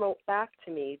woman wrote back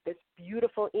to me this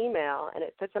beautiful email, and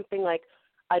it said something like,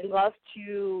 "I'd love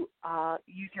to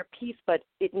use your piece, but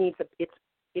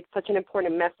it's such an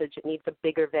important message. It needs a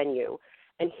bigger venue,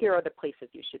 and here are the places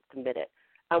you should submit it."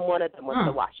 And one of them was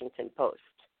the Washington Post.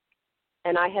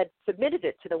 And I had submitted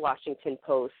it to the Washington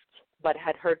Post, but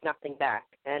had heard nothing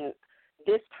back. And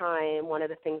this time, one of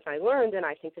the things I learned, and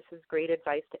I think this is great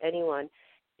advice to anyone,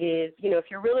 is, if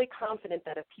you're really confident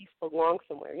that a piece belongs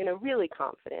somewhere, really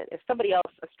confident, if somebody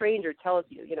else, a stranger, tells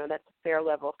you, that's a fair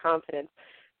level of confidence.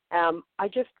 I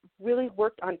just really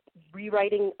worked on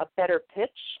rewriting a better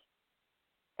pitch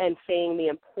and saying the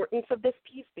importance of this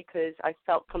piece, because I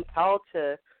felt compelled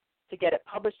to get it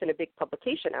published in a big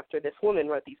publication after this woman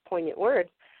wrote these poignant words.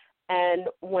 And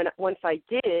once I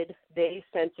did, they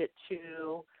sent it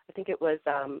to, I think it was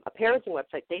a parenting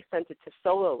website, they sent it to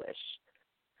Solo-ish.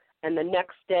 And the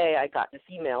next day I got this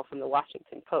email from the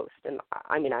Washington Post. And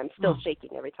I'm still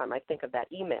shaking every time I think of that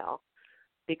email,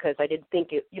 because I didn't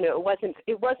think it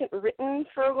wasn't written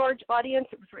for a large audience.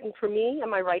 It was written for me and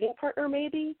my writing partner,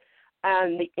 maybe.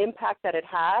 And the impact that it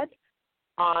had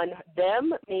on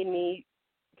them made me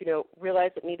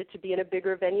realize it needed to be in a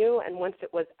bigger venue. And once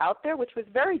it was out there, which was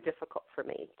very difficult for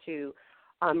me to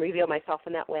reveal myself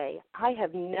in that way, I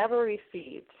have never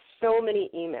received so many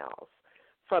emails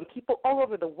from people all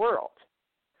over the world,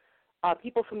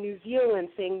 people from New Zealand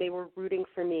saying they were rooting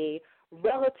for me,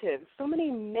 relatives, so many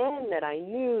men that I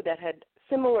knew that had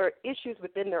similar issues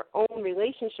within their own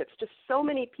relationships, just so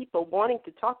many people wanting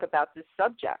to talk about this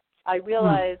subject. I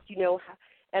realized,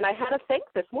 and I had to thank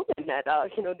this woman at,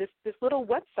 this little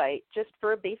website, just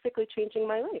for basically changing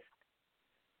my life.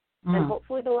 And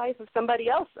hopefully the life of somebody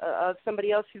else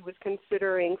who was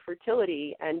considering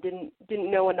fertility and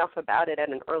didn't know enough about it at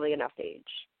an early enough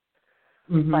age.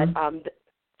 But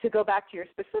to go back to your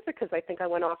specific, because I think I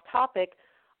went off topic,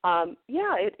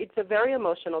 it's a very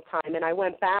emotional time. And I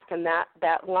went back, and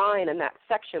that line and that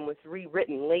section was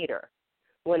rewritten later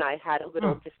when I had a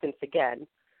little distance again.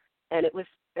 And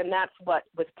that's what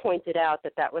was pointed out,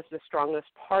 that was the strongest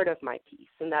part of my piece,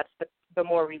 and that's the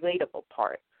more relatable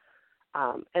part.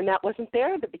 And that wasn't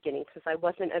there at the beginning, because I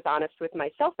wasn't as honest with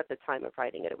myself at the time of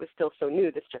writing it. It was still so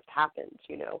new. This just happened,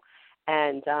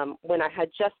 And when I had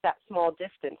just that small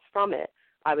distance from it,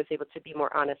 I was able to be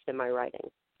more honest in my writing.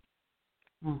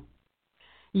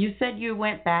 You said you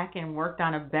went back and worked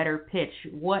on a better pitch.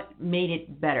 What made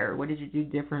it better? What did you do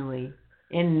differently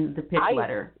in the pitch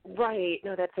letter? Right.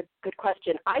 No, that's a good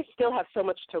question. I still have so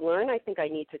much to learn. I think I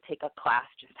need to take a class,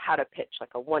 just how to pitch,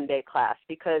 like a one-day class,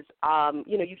 because,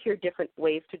 you hear different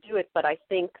ways to do it, but I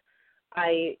think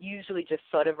I usually just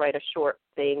sort of write a short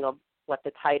thing of what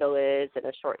the title is and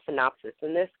a short synopsis.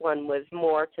 And this one was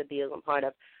more to the point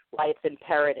of why it's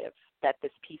imperative that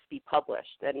this piece be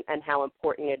published and how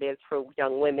important it is for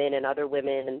young women and other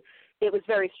women. And it was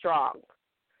very strong.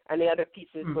 And the other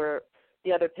pieces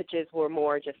the other pitches were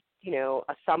more just,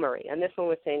 a summary. And this one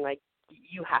was saying, like,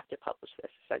 you have to publish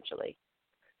this, essentially.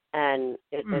 And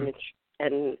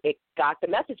it got the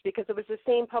message because it was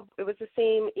the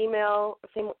same email,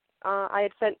 I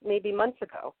had sent maybe months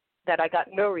ago that I got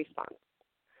no response.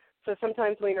 So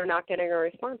sometimes when you're not getting a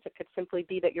response, it could simply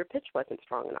be that your pitch wasn't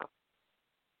strong enough.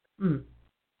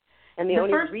 And the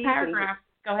only first reason, paragraph,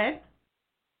 go ahead.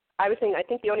 I was saying, I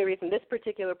think the only reason this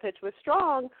particular pitch was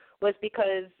strong was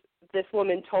because this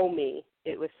woman told me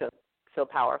it was so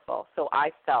powerful. So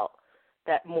I felt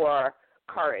that more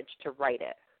courage to write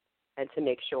it and to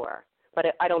make sure. But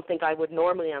I don't think I would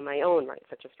normally on my own write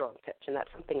such a strong pitch, and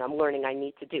that's something I'm learning I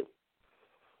need to do.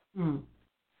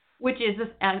 Which is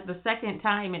the second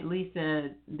time, at least,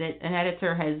 that an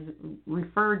editor has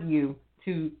referred you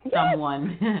to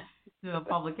someone to a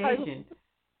publication.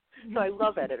 So I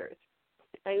love editors.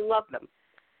 I love them.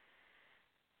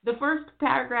 The first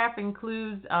paragraph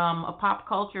includes a pop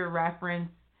culture reference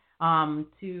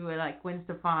to like Gwen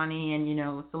Stefani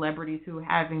and celebrities who are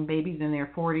having babies in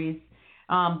their 40s.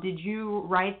 Did you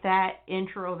write that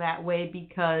intro that way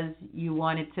because you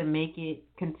wanted to make it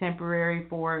contemporary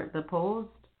for the Post?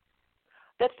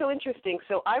 That's so interesting.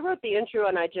 So I wrote the intro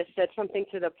and I just said something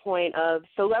to the point of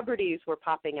celebrities were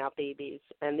popping out babies,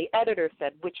 and the editor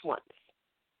said, which ones?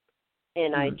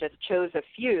 And I just chose a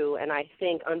few, and I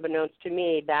think, unbeknownst to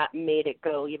me, that made it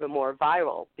go even more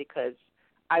viral because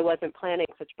I wasn't planning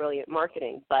such brilliant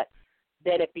marketing. But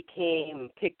then it became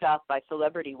picked up by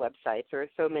celebrity websites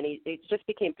it just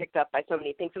became picked up by so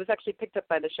many things. It was actually picked up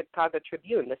by the Chicago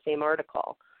Tribune, the same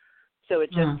article. So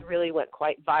it just really went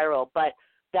quite viral. But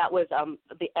that was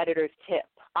the editor's tip.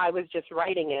 I was just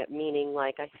writing it, meaning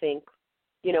like I think,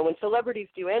 when celebrities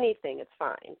do anything, it's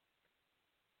fine.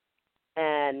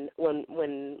 And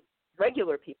when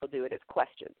regular people do it, it's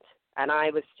questioned. And I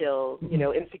was still,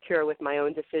 insecure with my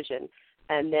own decision.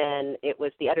 And then it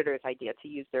was the editor's idea to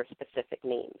use their specific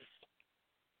names.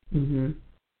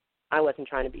 I wasn't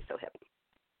trying to be so hip.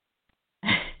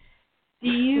 Do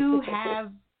you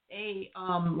have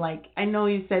I know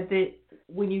you said that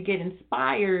when you get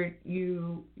inspired,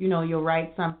 you'll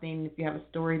write something if you have a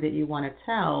story that you want to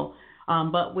tell.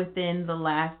 But within the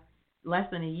less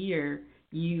than a year,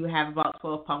 you have about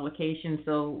 12 publications.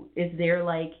 So is there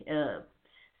like a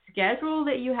schedule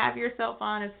that you have yourself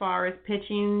on as far as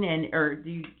pitching, or do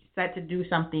you set to do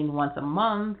something once a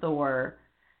month, or?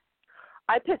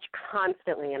 I pitch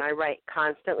constantly and I write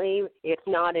constantly. It's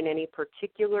not in any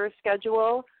particular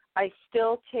schedule. I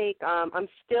still take, I'm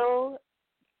still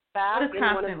back. What does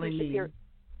constantly mean?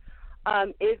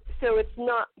 It's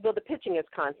not, well, the pitching is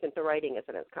constant, the writing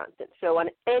isn't as constant. So on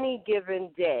any given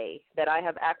day that I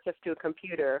have access to a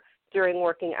computer during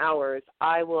working hours,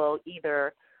 I will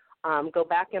either go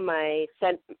back in my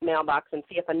sent mailbox and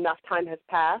see if enough time has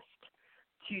passed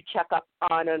to check up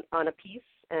on a piece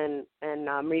and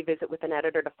revisit with an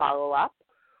editor to follow up.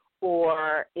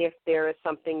 Or if there is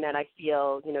something that I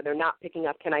feel, they're not picking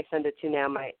up, can I send it to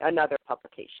now another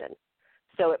publication?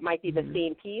 So it might be the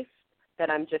same piece that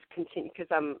I'm just continuing,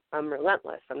 because I'm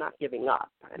relentless. I'm not giving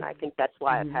up. And I think that's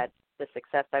why I've had the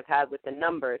success I've had with the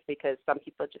numbers, because some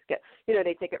people just get,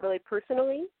 they take it really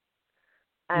personally.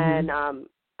 And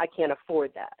I can't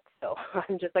afford that. So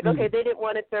I'm just like, okay, they didn't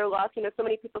want it, their loss. So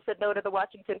many people said no to the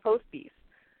Washington Post piece.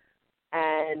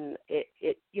 And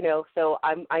so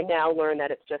I now learn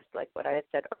that it's just like what I had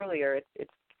said earlier.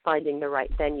 It's finding the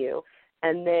right venue.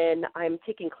 And then I'm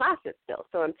taking classes still.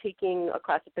 So I'm taking a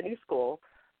class at the New School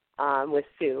with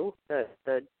Sue,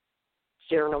 the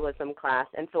journalism class.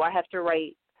 And so I have to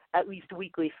write at least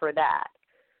weekly for that.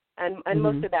 And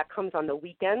most of that comes on the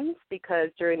weekends, because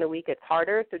during the week it's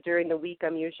harder. So during the week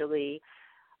I'm usually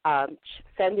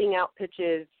sending out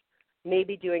pitches,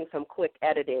 maybe doing some quick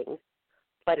editing,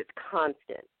 but it's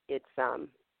constant. It's,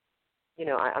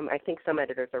 I think some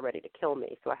editors are ready to kill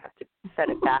me, so I have to set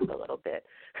it back a little bit,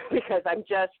 because I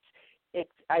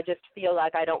just feel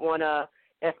like I don't want to,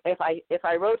 if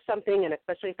I wrote something, and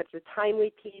especially if it's a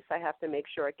timely piece, I have to make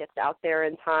sure it gets out there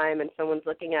in time and someone's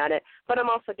looking at it. But I'm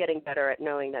also getting better at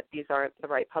knowing that these aren't the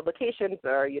right publications,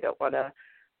 or you don't want to,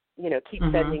 keep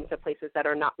sending to places that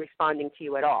are not responding to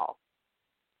you at all.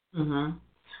 Mm-hmm.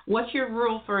 What's your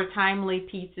rule for timely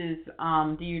pieces?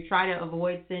 Do you try to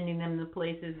avoid sending them to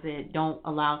places that don't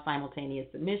allow simultaneous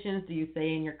submissions? Do you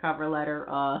say in your cover letter,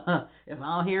 if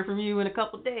I don't hear from you in a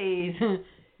couple of days,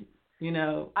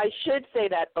 I should say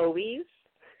that always.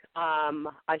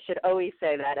 I should always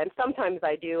say that, and sometimes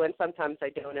I do, and sometimes I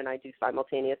don't, and I do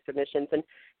simultaneous submissions,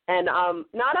 and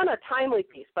not on a timely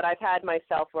piece, but I've had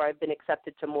myself where I've been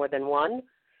accepted to more than one,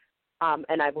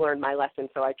 and I've learned my lesson,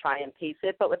 so I try and pace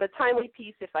it. But with a timely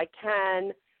piece, if I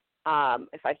can,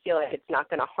 if I feel like it's not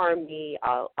going to harm me,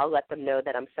 I'll let them know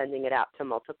that I'm sending it out to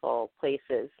multiple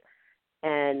places,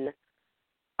 and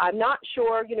I'm not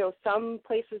sure. Some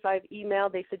places I've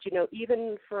emailed, they said,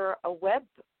 even for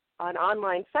an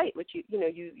online site, which you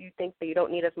think that you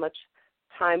don't need as much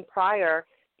time prior,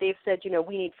 they've said,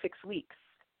 we need 6 weeks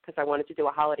because I wanted to do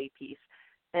a holiday piece.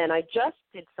 And I just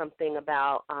did something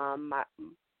about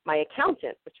my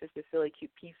accountant, which was this really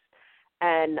cute piece,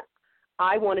 and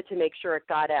I wanted to make sure it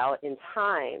got out in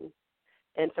time.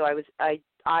 And so I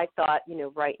thought,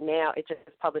 right now, it just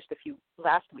was published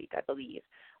last week, I believe,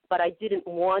 but I didn't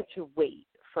want to wait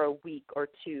for a week or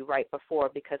two right before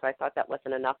because I thought that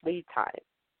wasn't enough lead time.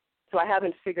 So I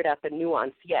haven't figured out the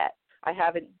nuance yet. I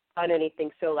haven't done anything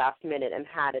so last minute and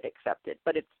had it accepted.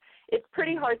 But it's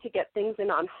pretty hard to get things in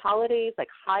on holidays, like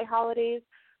high holidays,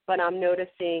 but I'm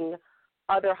noticing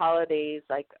other holidays,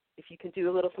 like if you can do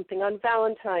a little something on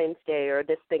Valentine's Day or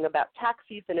this thing about tax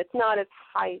season, it's not as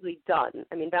highly done.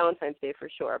 I mean, Valentine's Day for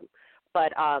sure,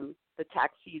 but the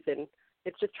tax season,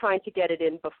 it's just trying to get it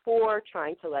in before,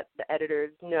 trying to let the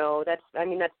editors know. That's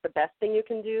the best thing you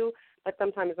can do, but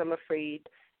sometimes I'm afraid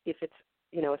if it's,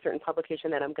 a certain publication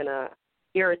that I'm going to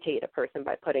irritate a person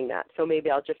by putting that. So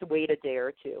maybe I'll just wait a day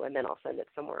or two and then I'll send it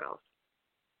somewhere else.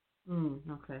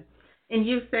 Okay. And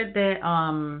you said that,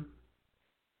 I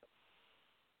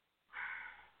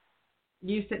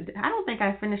don't think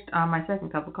I finished my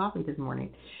second cup of coffee this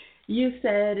morning. You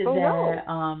said that,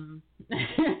 no.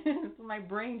 My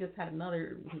brain just had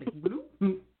another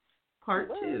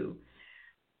part two.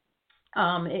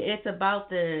 It's about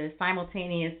the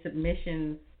simultaneous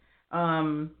submissions.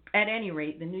 At any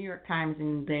rate, the New York Times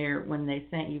when they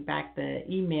sent you back the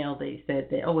email, they said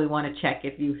that, we want to check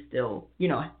if you still,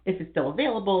 if it's still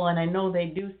available. And I know they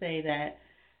do say that,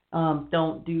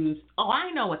 don't do.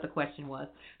 I know what the question was.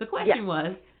 The question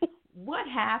was, what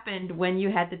happened when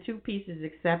you had the two pieces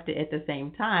accepted at the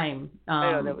same time?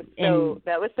 I know,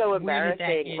 that was so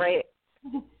embarrassing, right?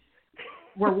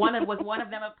 Was one of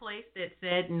them a place that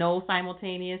said no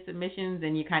simultaneous submissions,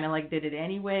 and you kind of did it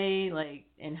anyway?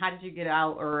 And how did you get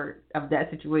out of that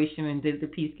situation, and did the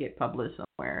piece get published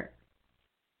somewhere?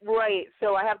 Right.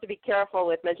 So I have to be careful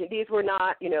with mentioning these were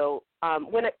not,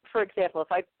 for example,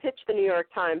 if I pitch the New York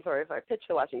Times or if I pitch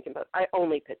the Washington Post, I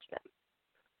only pitch them.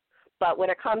 But when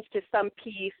it comes to some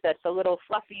piece that's a little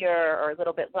fluffier or a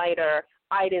little bit lighter,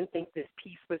 I didn't think this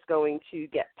piece was going to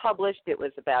get published. It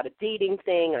was about a dating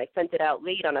thing. I sent it out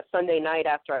late on a Sunday night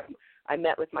after I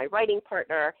met with my writing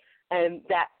partner. And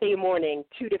that same morning,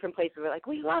 2 different places were like,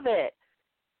 we love it.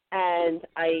 And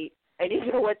I didn't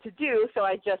know what to do, so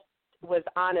I just was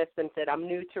honest and said, I'm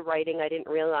new to writing. I didn't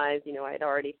realize, I'd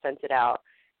already sent it out.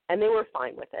 And they were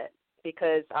fine with it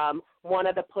because one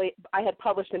of the I had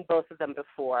published in both of them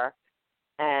before,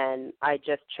 and I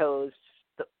just chose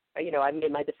I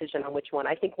made my decision on which one.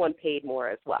 I think one paid more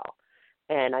as well,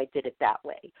 and I did it that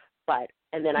way.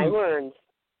 And then I learned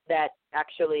that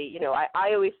actually,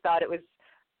 I always thought it was,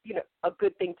 a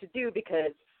good thing to do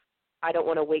because I don't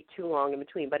want to wait too long in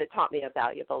between. But it taught me a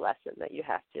valuable lesson that you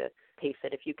have to pace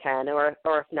it if you can, or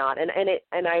if not.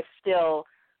 And I still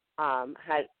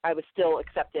I was still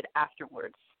accepted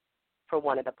afterwards for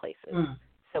one of the places.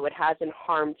 So it hasn't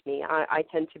harmed me. I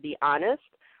tend to be honest.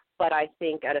 But I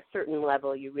think at a certain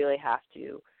level, you really have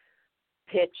to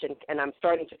pitch, and I'm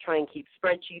starting to try and keep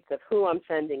spreadsheets of who I'm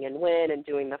sending and when, and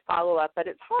doing the follow-up. But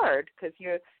it's hard because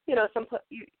you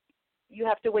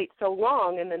have to wait so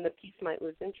long, and then the piece might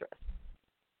lose interest.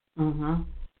 Well,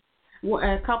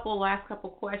 last couple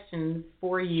questions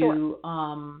for you.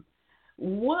 Sure.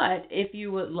 What, if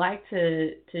you would like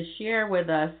to share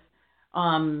with us,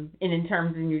 and in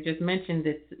terms, and you just mentioned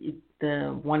it's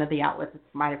one of the outlets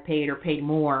might have paid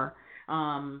more.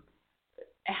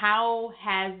 How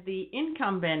has the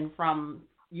income been from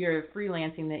your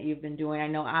freelancing that you've been doing? I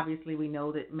know, obviously, we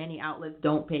know that many outlets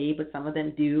don't pay, but some of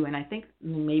them do, and I think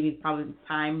probably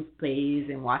Times pays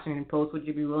and Washington Post. Would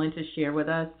you be willing to share with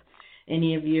us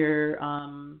any of your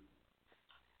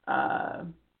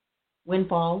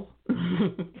windfalls?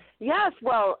 Yes.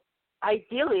 Well,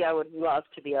 ideally, I would love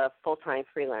to be a full-time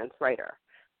freelance writer.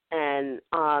 and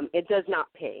it does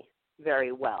not pay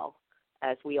very well,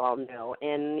 as we all know.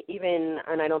 And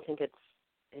I don't think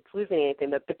it's losing anything.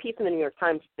 The piece in the New York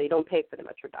Times, they don't pay for the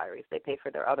Metro Diaries. They pay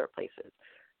for their other places.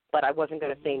 But I wasn't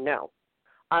going to say no.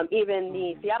 Even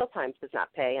the Seattle Times does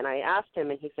not pay. And I asked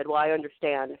him, and he said, well, I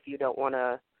understand if you don't want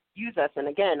to use us. And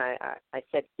again, I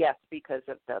said yes because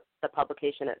of the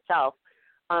publication itself.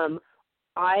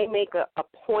 I make a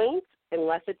point,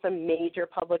 unless it's a major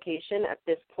publication. At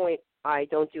this point, I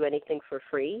don't do anything for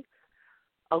free.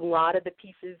 A lot of the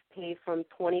pieces pay from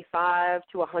 $25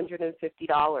 to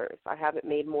 $150. I haven't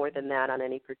made more than that on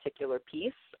any particular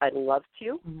piece. I'd love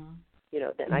to.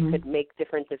 Then I could make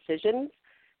different decisions.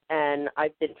 And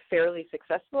I've been fairly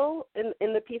successful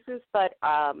in the pieces, but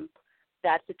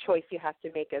that's a choice you have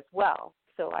to make as well.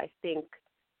 So I think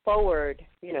forward,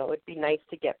 it'd be nice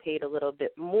to get paid a little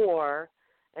bit more,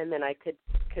 and then I could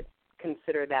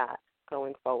consider that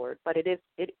going forward. But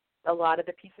a lot of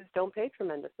the pieces don't pay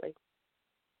tremendously.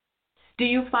 Do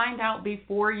you find out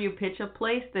before you pitch a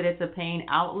place that it's a paying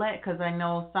outlet? Because I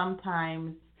know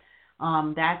sometimes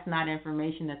that's not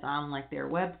information that's on like their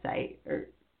website.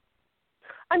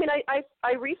 I mean,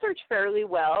 I research fairly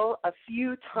well. A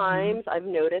few times I've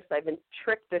noticed I've been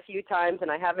tricked a few times, and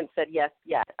I haven't said yes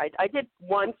yet. I did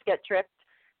once get tricked.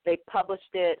 They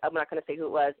published it. I'm not going to say who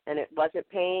it was, and it wasn't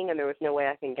paying, and there was no way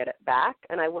I can get it back,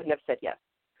 and I wouldn't have said yes.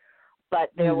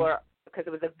 But there were, because it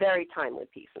was a very timely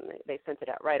piece, and they sent it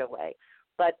out right away.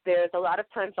 But there's a lot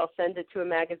of times I'll send it to a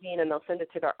magazine, and they'll send it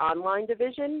to their online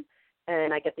division,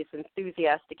 and I get this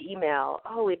enthusiastic email,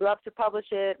 oh, we'd love to publish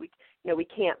it. We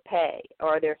can't pay,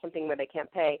 or there's something where they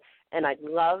can't pay. And I'd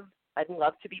love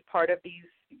to be part of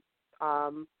these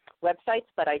websites,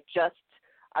 but I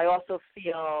also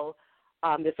feel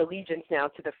this allegiance now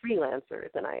to the freelancers,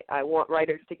 and I want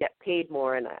writers to get paid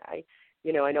more. And I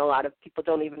know a lot of people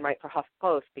don't even write for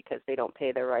HuffPost because they don't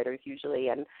pay their writers usually.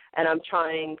 And I'm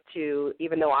trying to,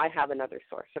 even though I have another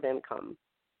source of income,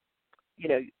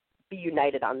 be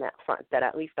united on that front, that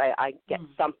at least I get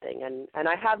something. And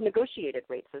I have negotiated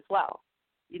rates as well.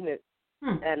 And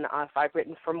if I've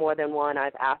written for more than one,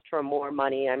 I've asked for more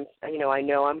money. I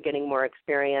know I'm getting more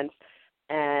experience.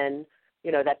 And,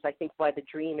 that's, I think, why the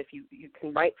dream, if you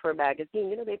can write for a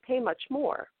magazine, they pay much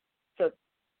more. So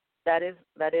that is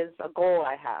a goal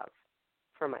I have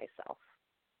for myself.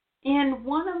 And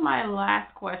one of my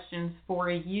last questions for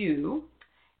you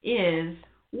is,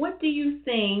 what do you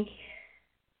think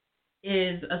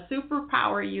is a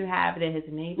superpower you have that has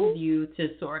enabled you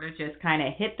to sort of just kind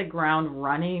of hit the ground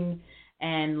running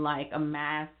and like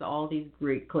amass all these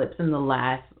great clips in the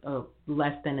last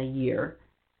less than a year?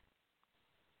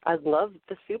 I love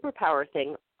the superpower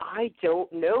thing. I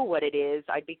don't know what it is.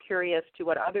 I'd be curious to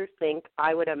what others think.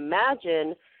 I would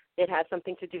imagine it has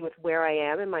something to do with where I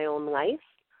am in my own life.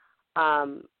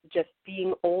 Just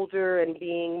being older and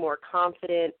being more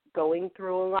confident, going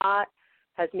through a lot,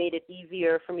 has made it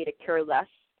easier for me to care less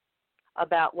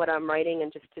about what I'm writing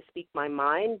and just to speak my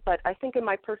mind. But I think in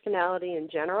my personality in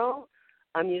general,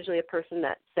 I'm usually a person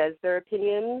that says their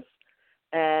opinions.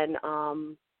 And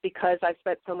because I've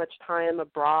spent so much time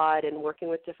abroad and working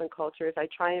with different cultures, I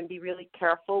try and be really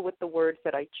careful with the words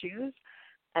that I choose.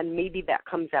 And maybe that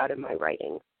comes out in my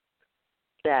writing.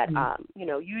 That,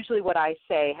 usually what I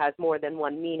say has more than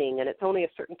one meaning, and it's only a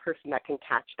certain person that can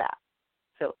catch that.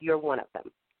 So you're one of them.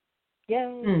 Yay,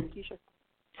 Keisha.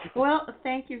 Well,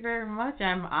 thank you very much.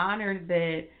 I'm honored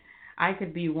that I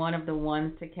could be one of the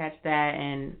ones to catch that.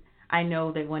 And I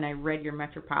know that when I read your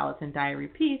Metropolitan Diary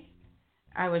piece,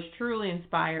 I was truly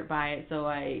inspired by it. So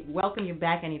I welcome you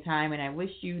back anytime, and I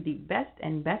wish you the best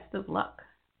and best of luck.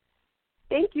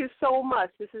 Thank you so much.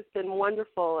 This has been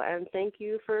wonderful, and thank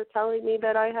you for telling me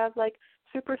that I have,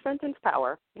 super sentence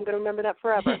power. I'm going to remember that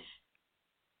forever.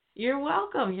 You're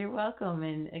welcome. You're welcome.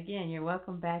 And, again, you're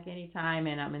welcome back anytime,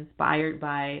 and I'm inspired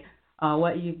by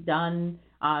what you've done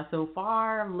so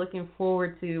far. I'm looking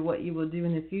forward to what you will do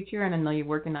in the future, and I know you're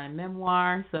working on a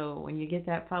memoir, so when you get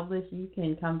that published, you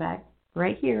can come back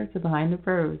right here to Behind the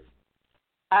Prose.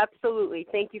 Absolutely.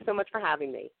 Thank you so much for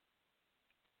having me.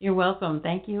 You're welcome.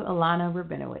 Thank you, Elana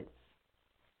Rabinowitz.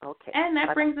 Okay. And that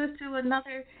Bye-bye. brings us to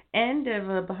another end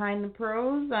of Behind the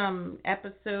Prose,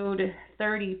 episode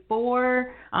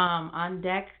 34. On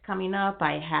deck coming up,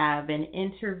 I have an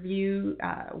interview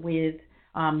with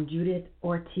Judith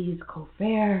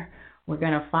Ortiz-Cofer. We're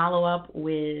going to follow up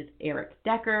with Eric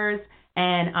Deckers,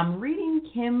 and I'm reading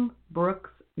Kim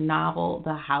Brooks' novel,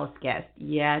 The House Guest.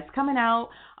 Yeah, it's coming out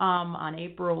on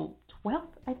April 12th,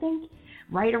 I think.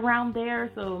 right around there.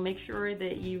 So make sure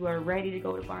that you are ready to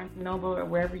go to Barnes & Noble or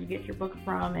wherever you get your books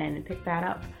from and pick that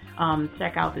up.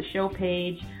 Check out the show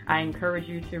page. I encourage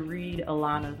you to read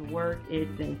Elana's work.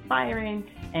 It's inspiring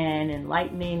and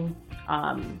enlightening.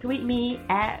 Tweet me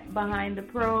at Behind the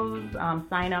Pros.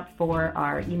 Sign up for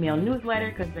our email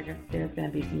newsletter because there's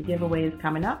going to be some giveaways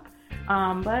coming up.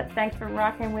 But thanks for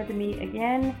rocking with me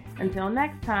again. Until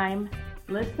next time,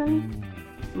 listen,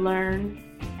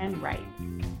 learn, and write.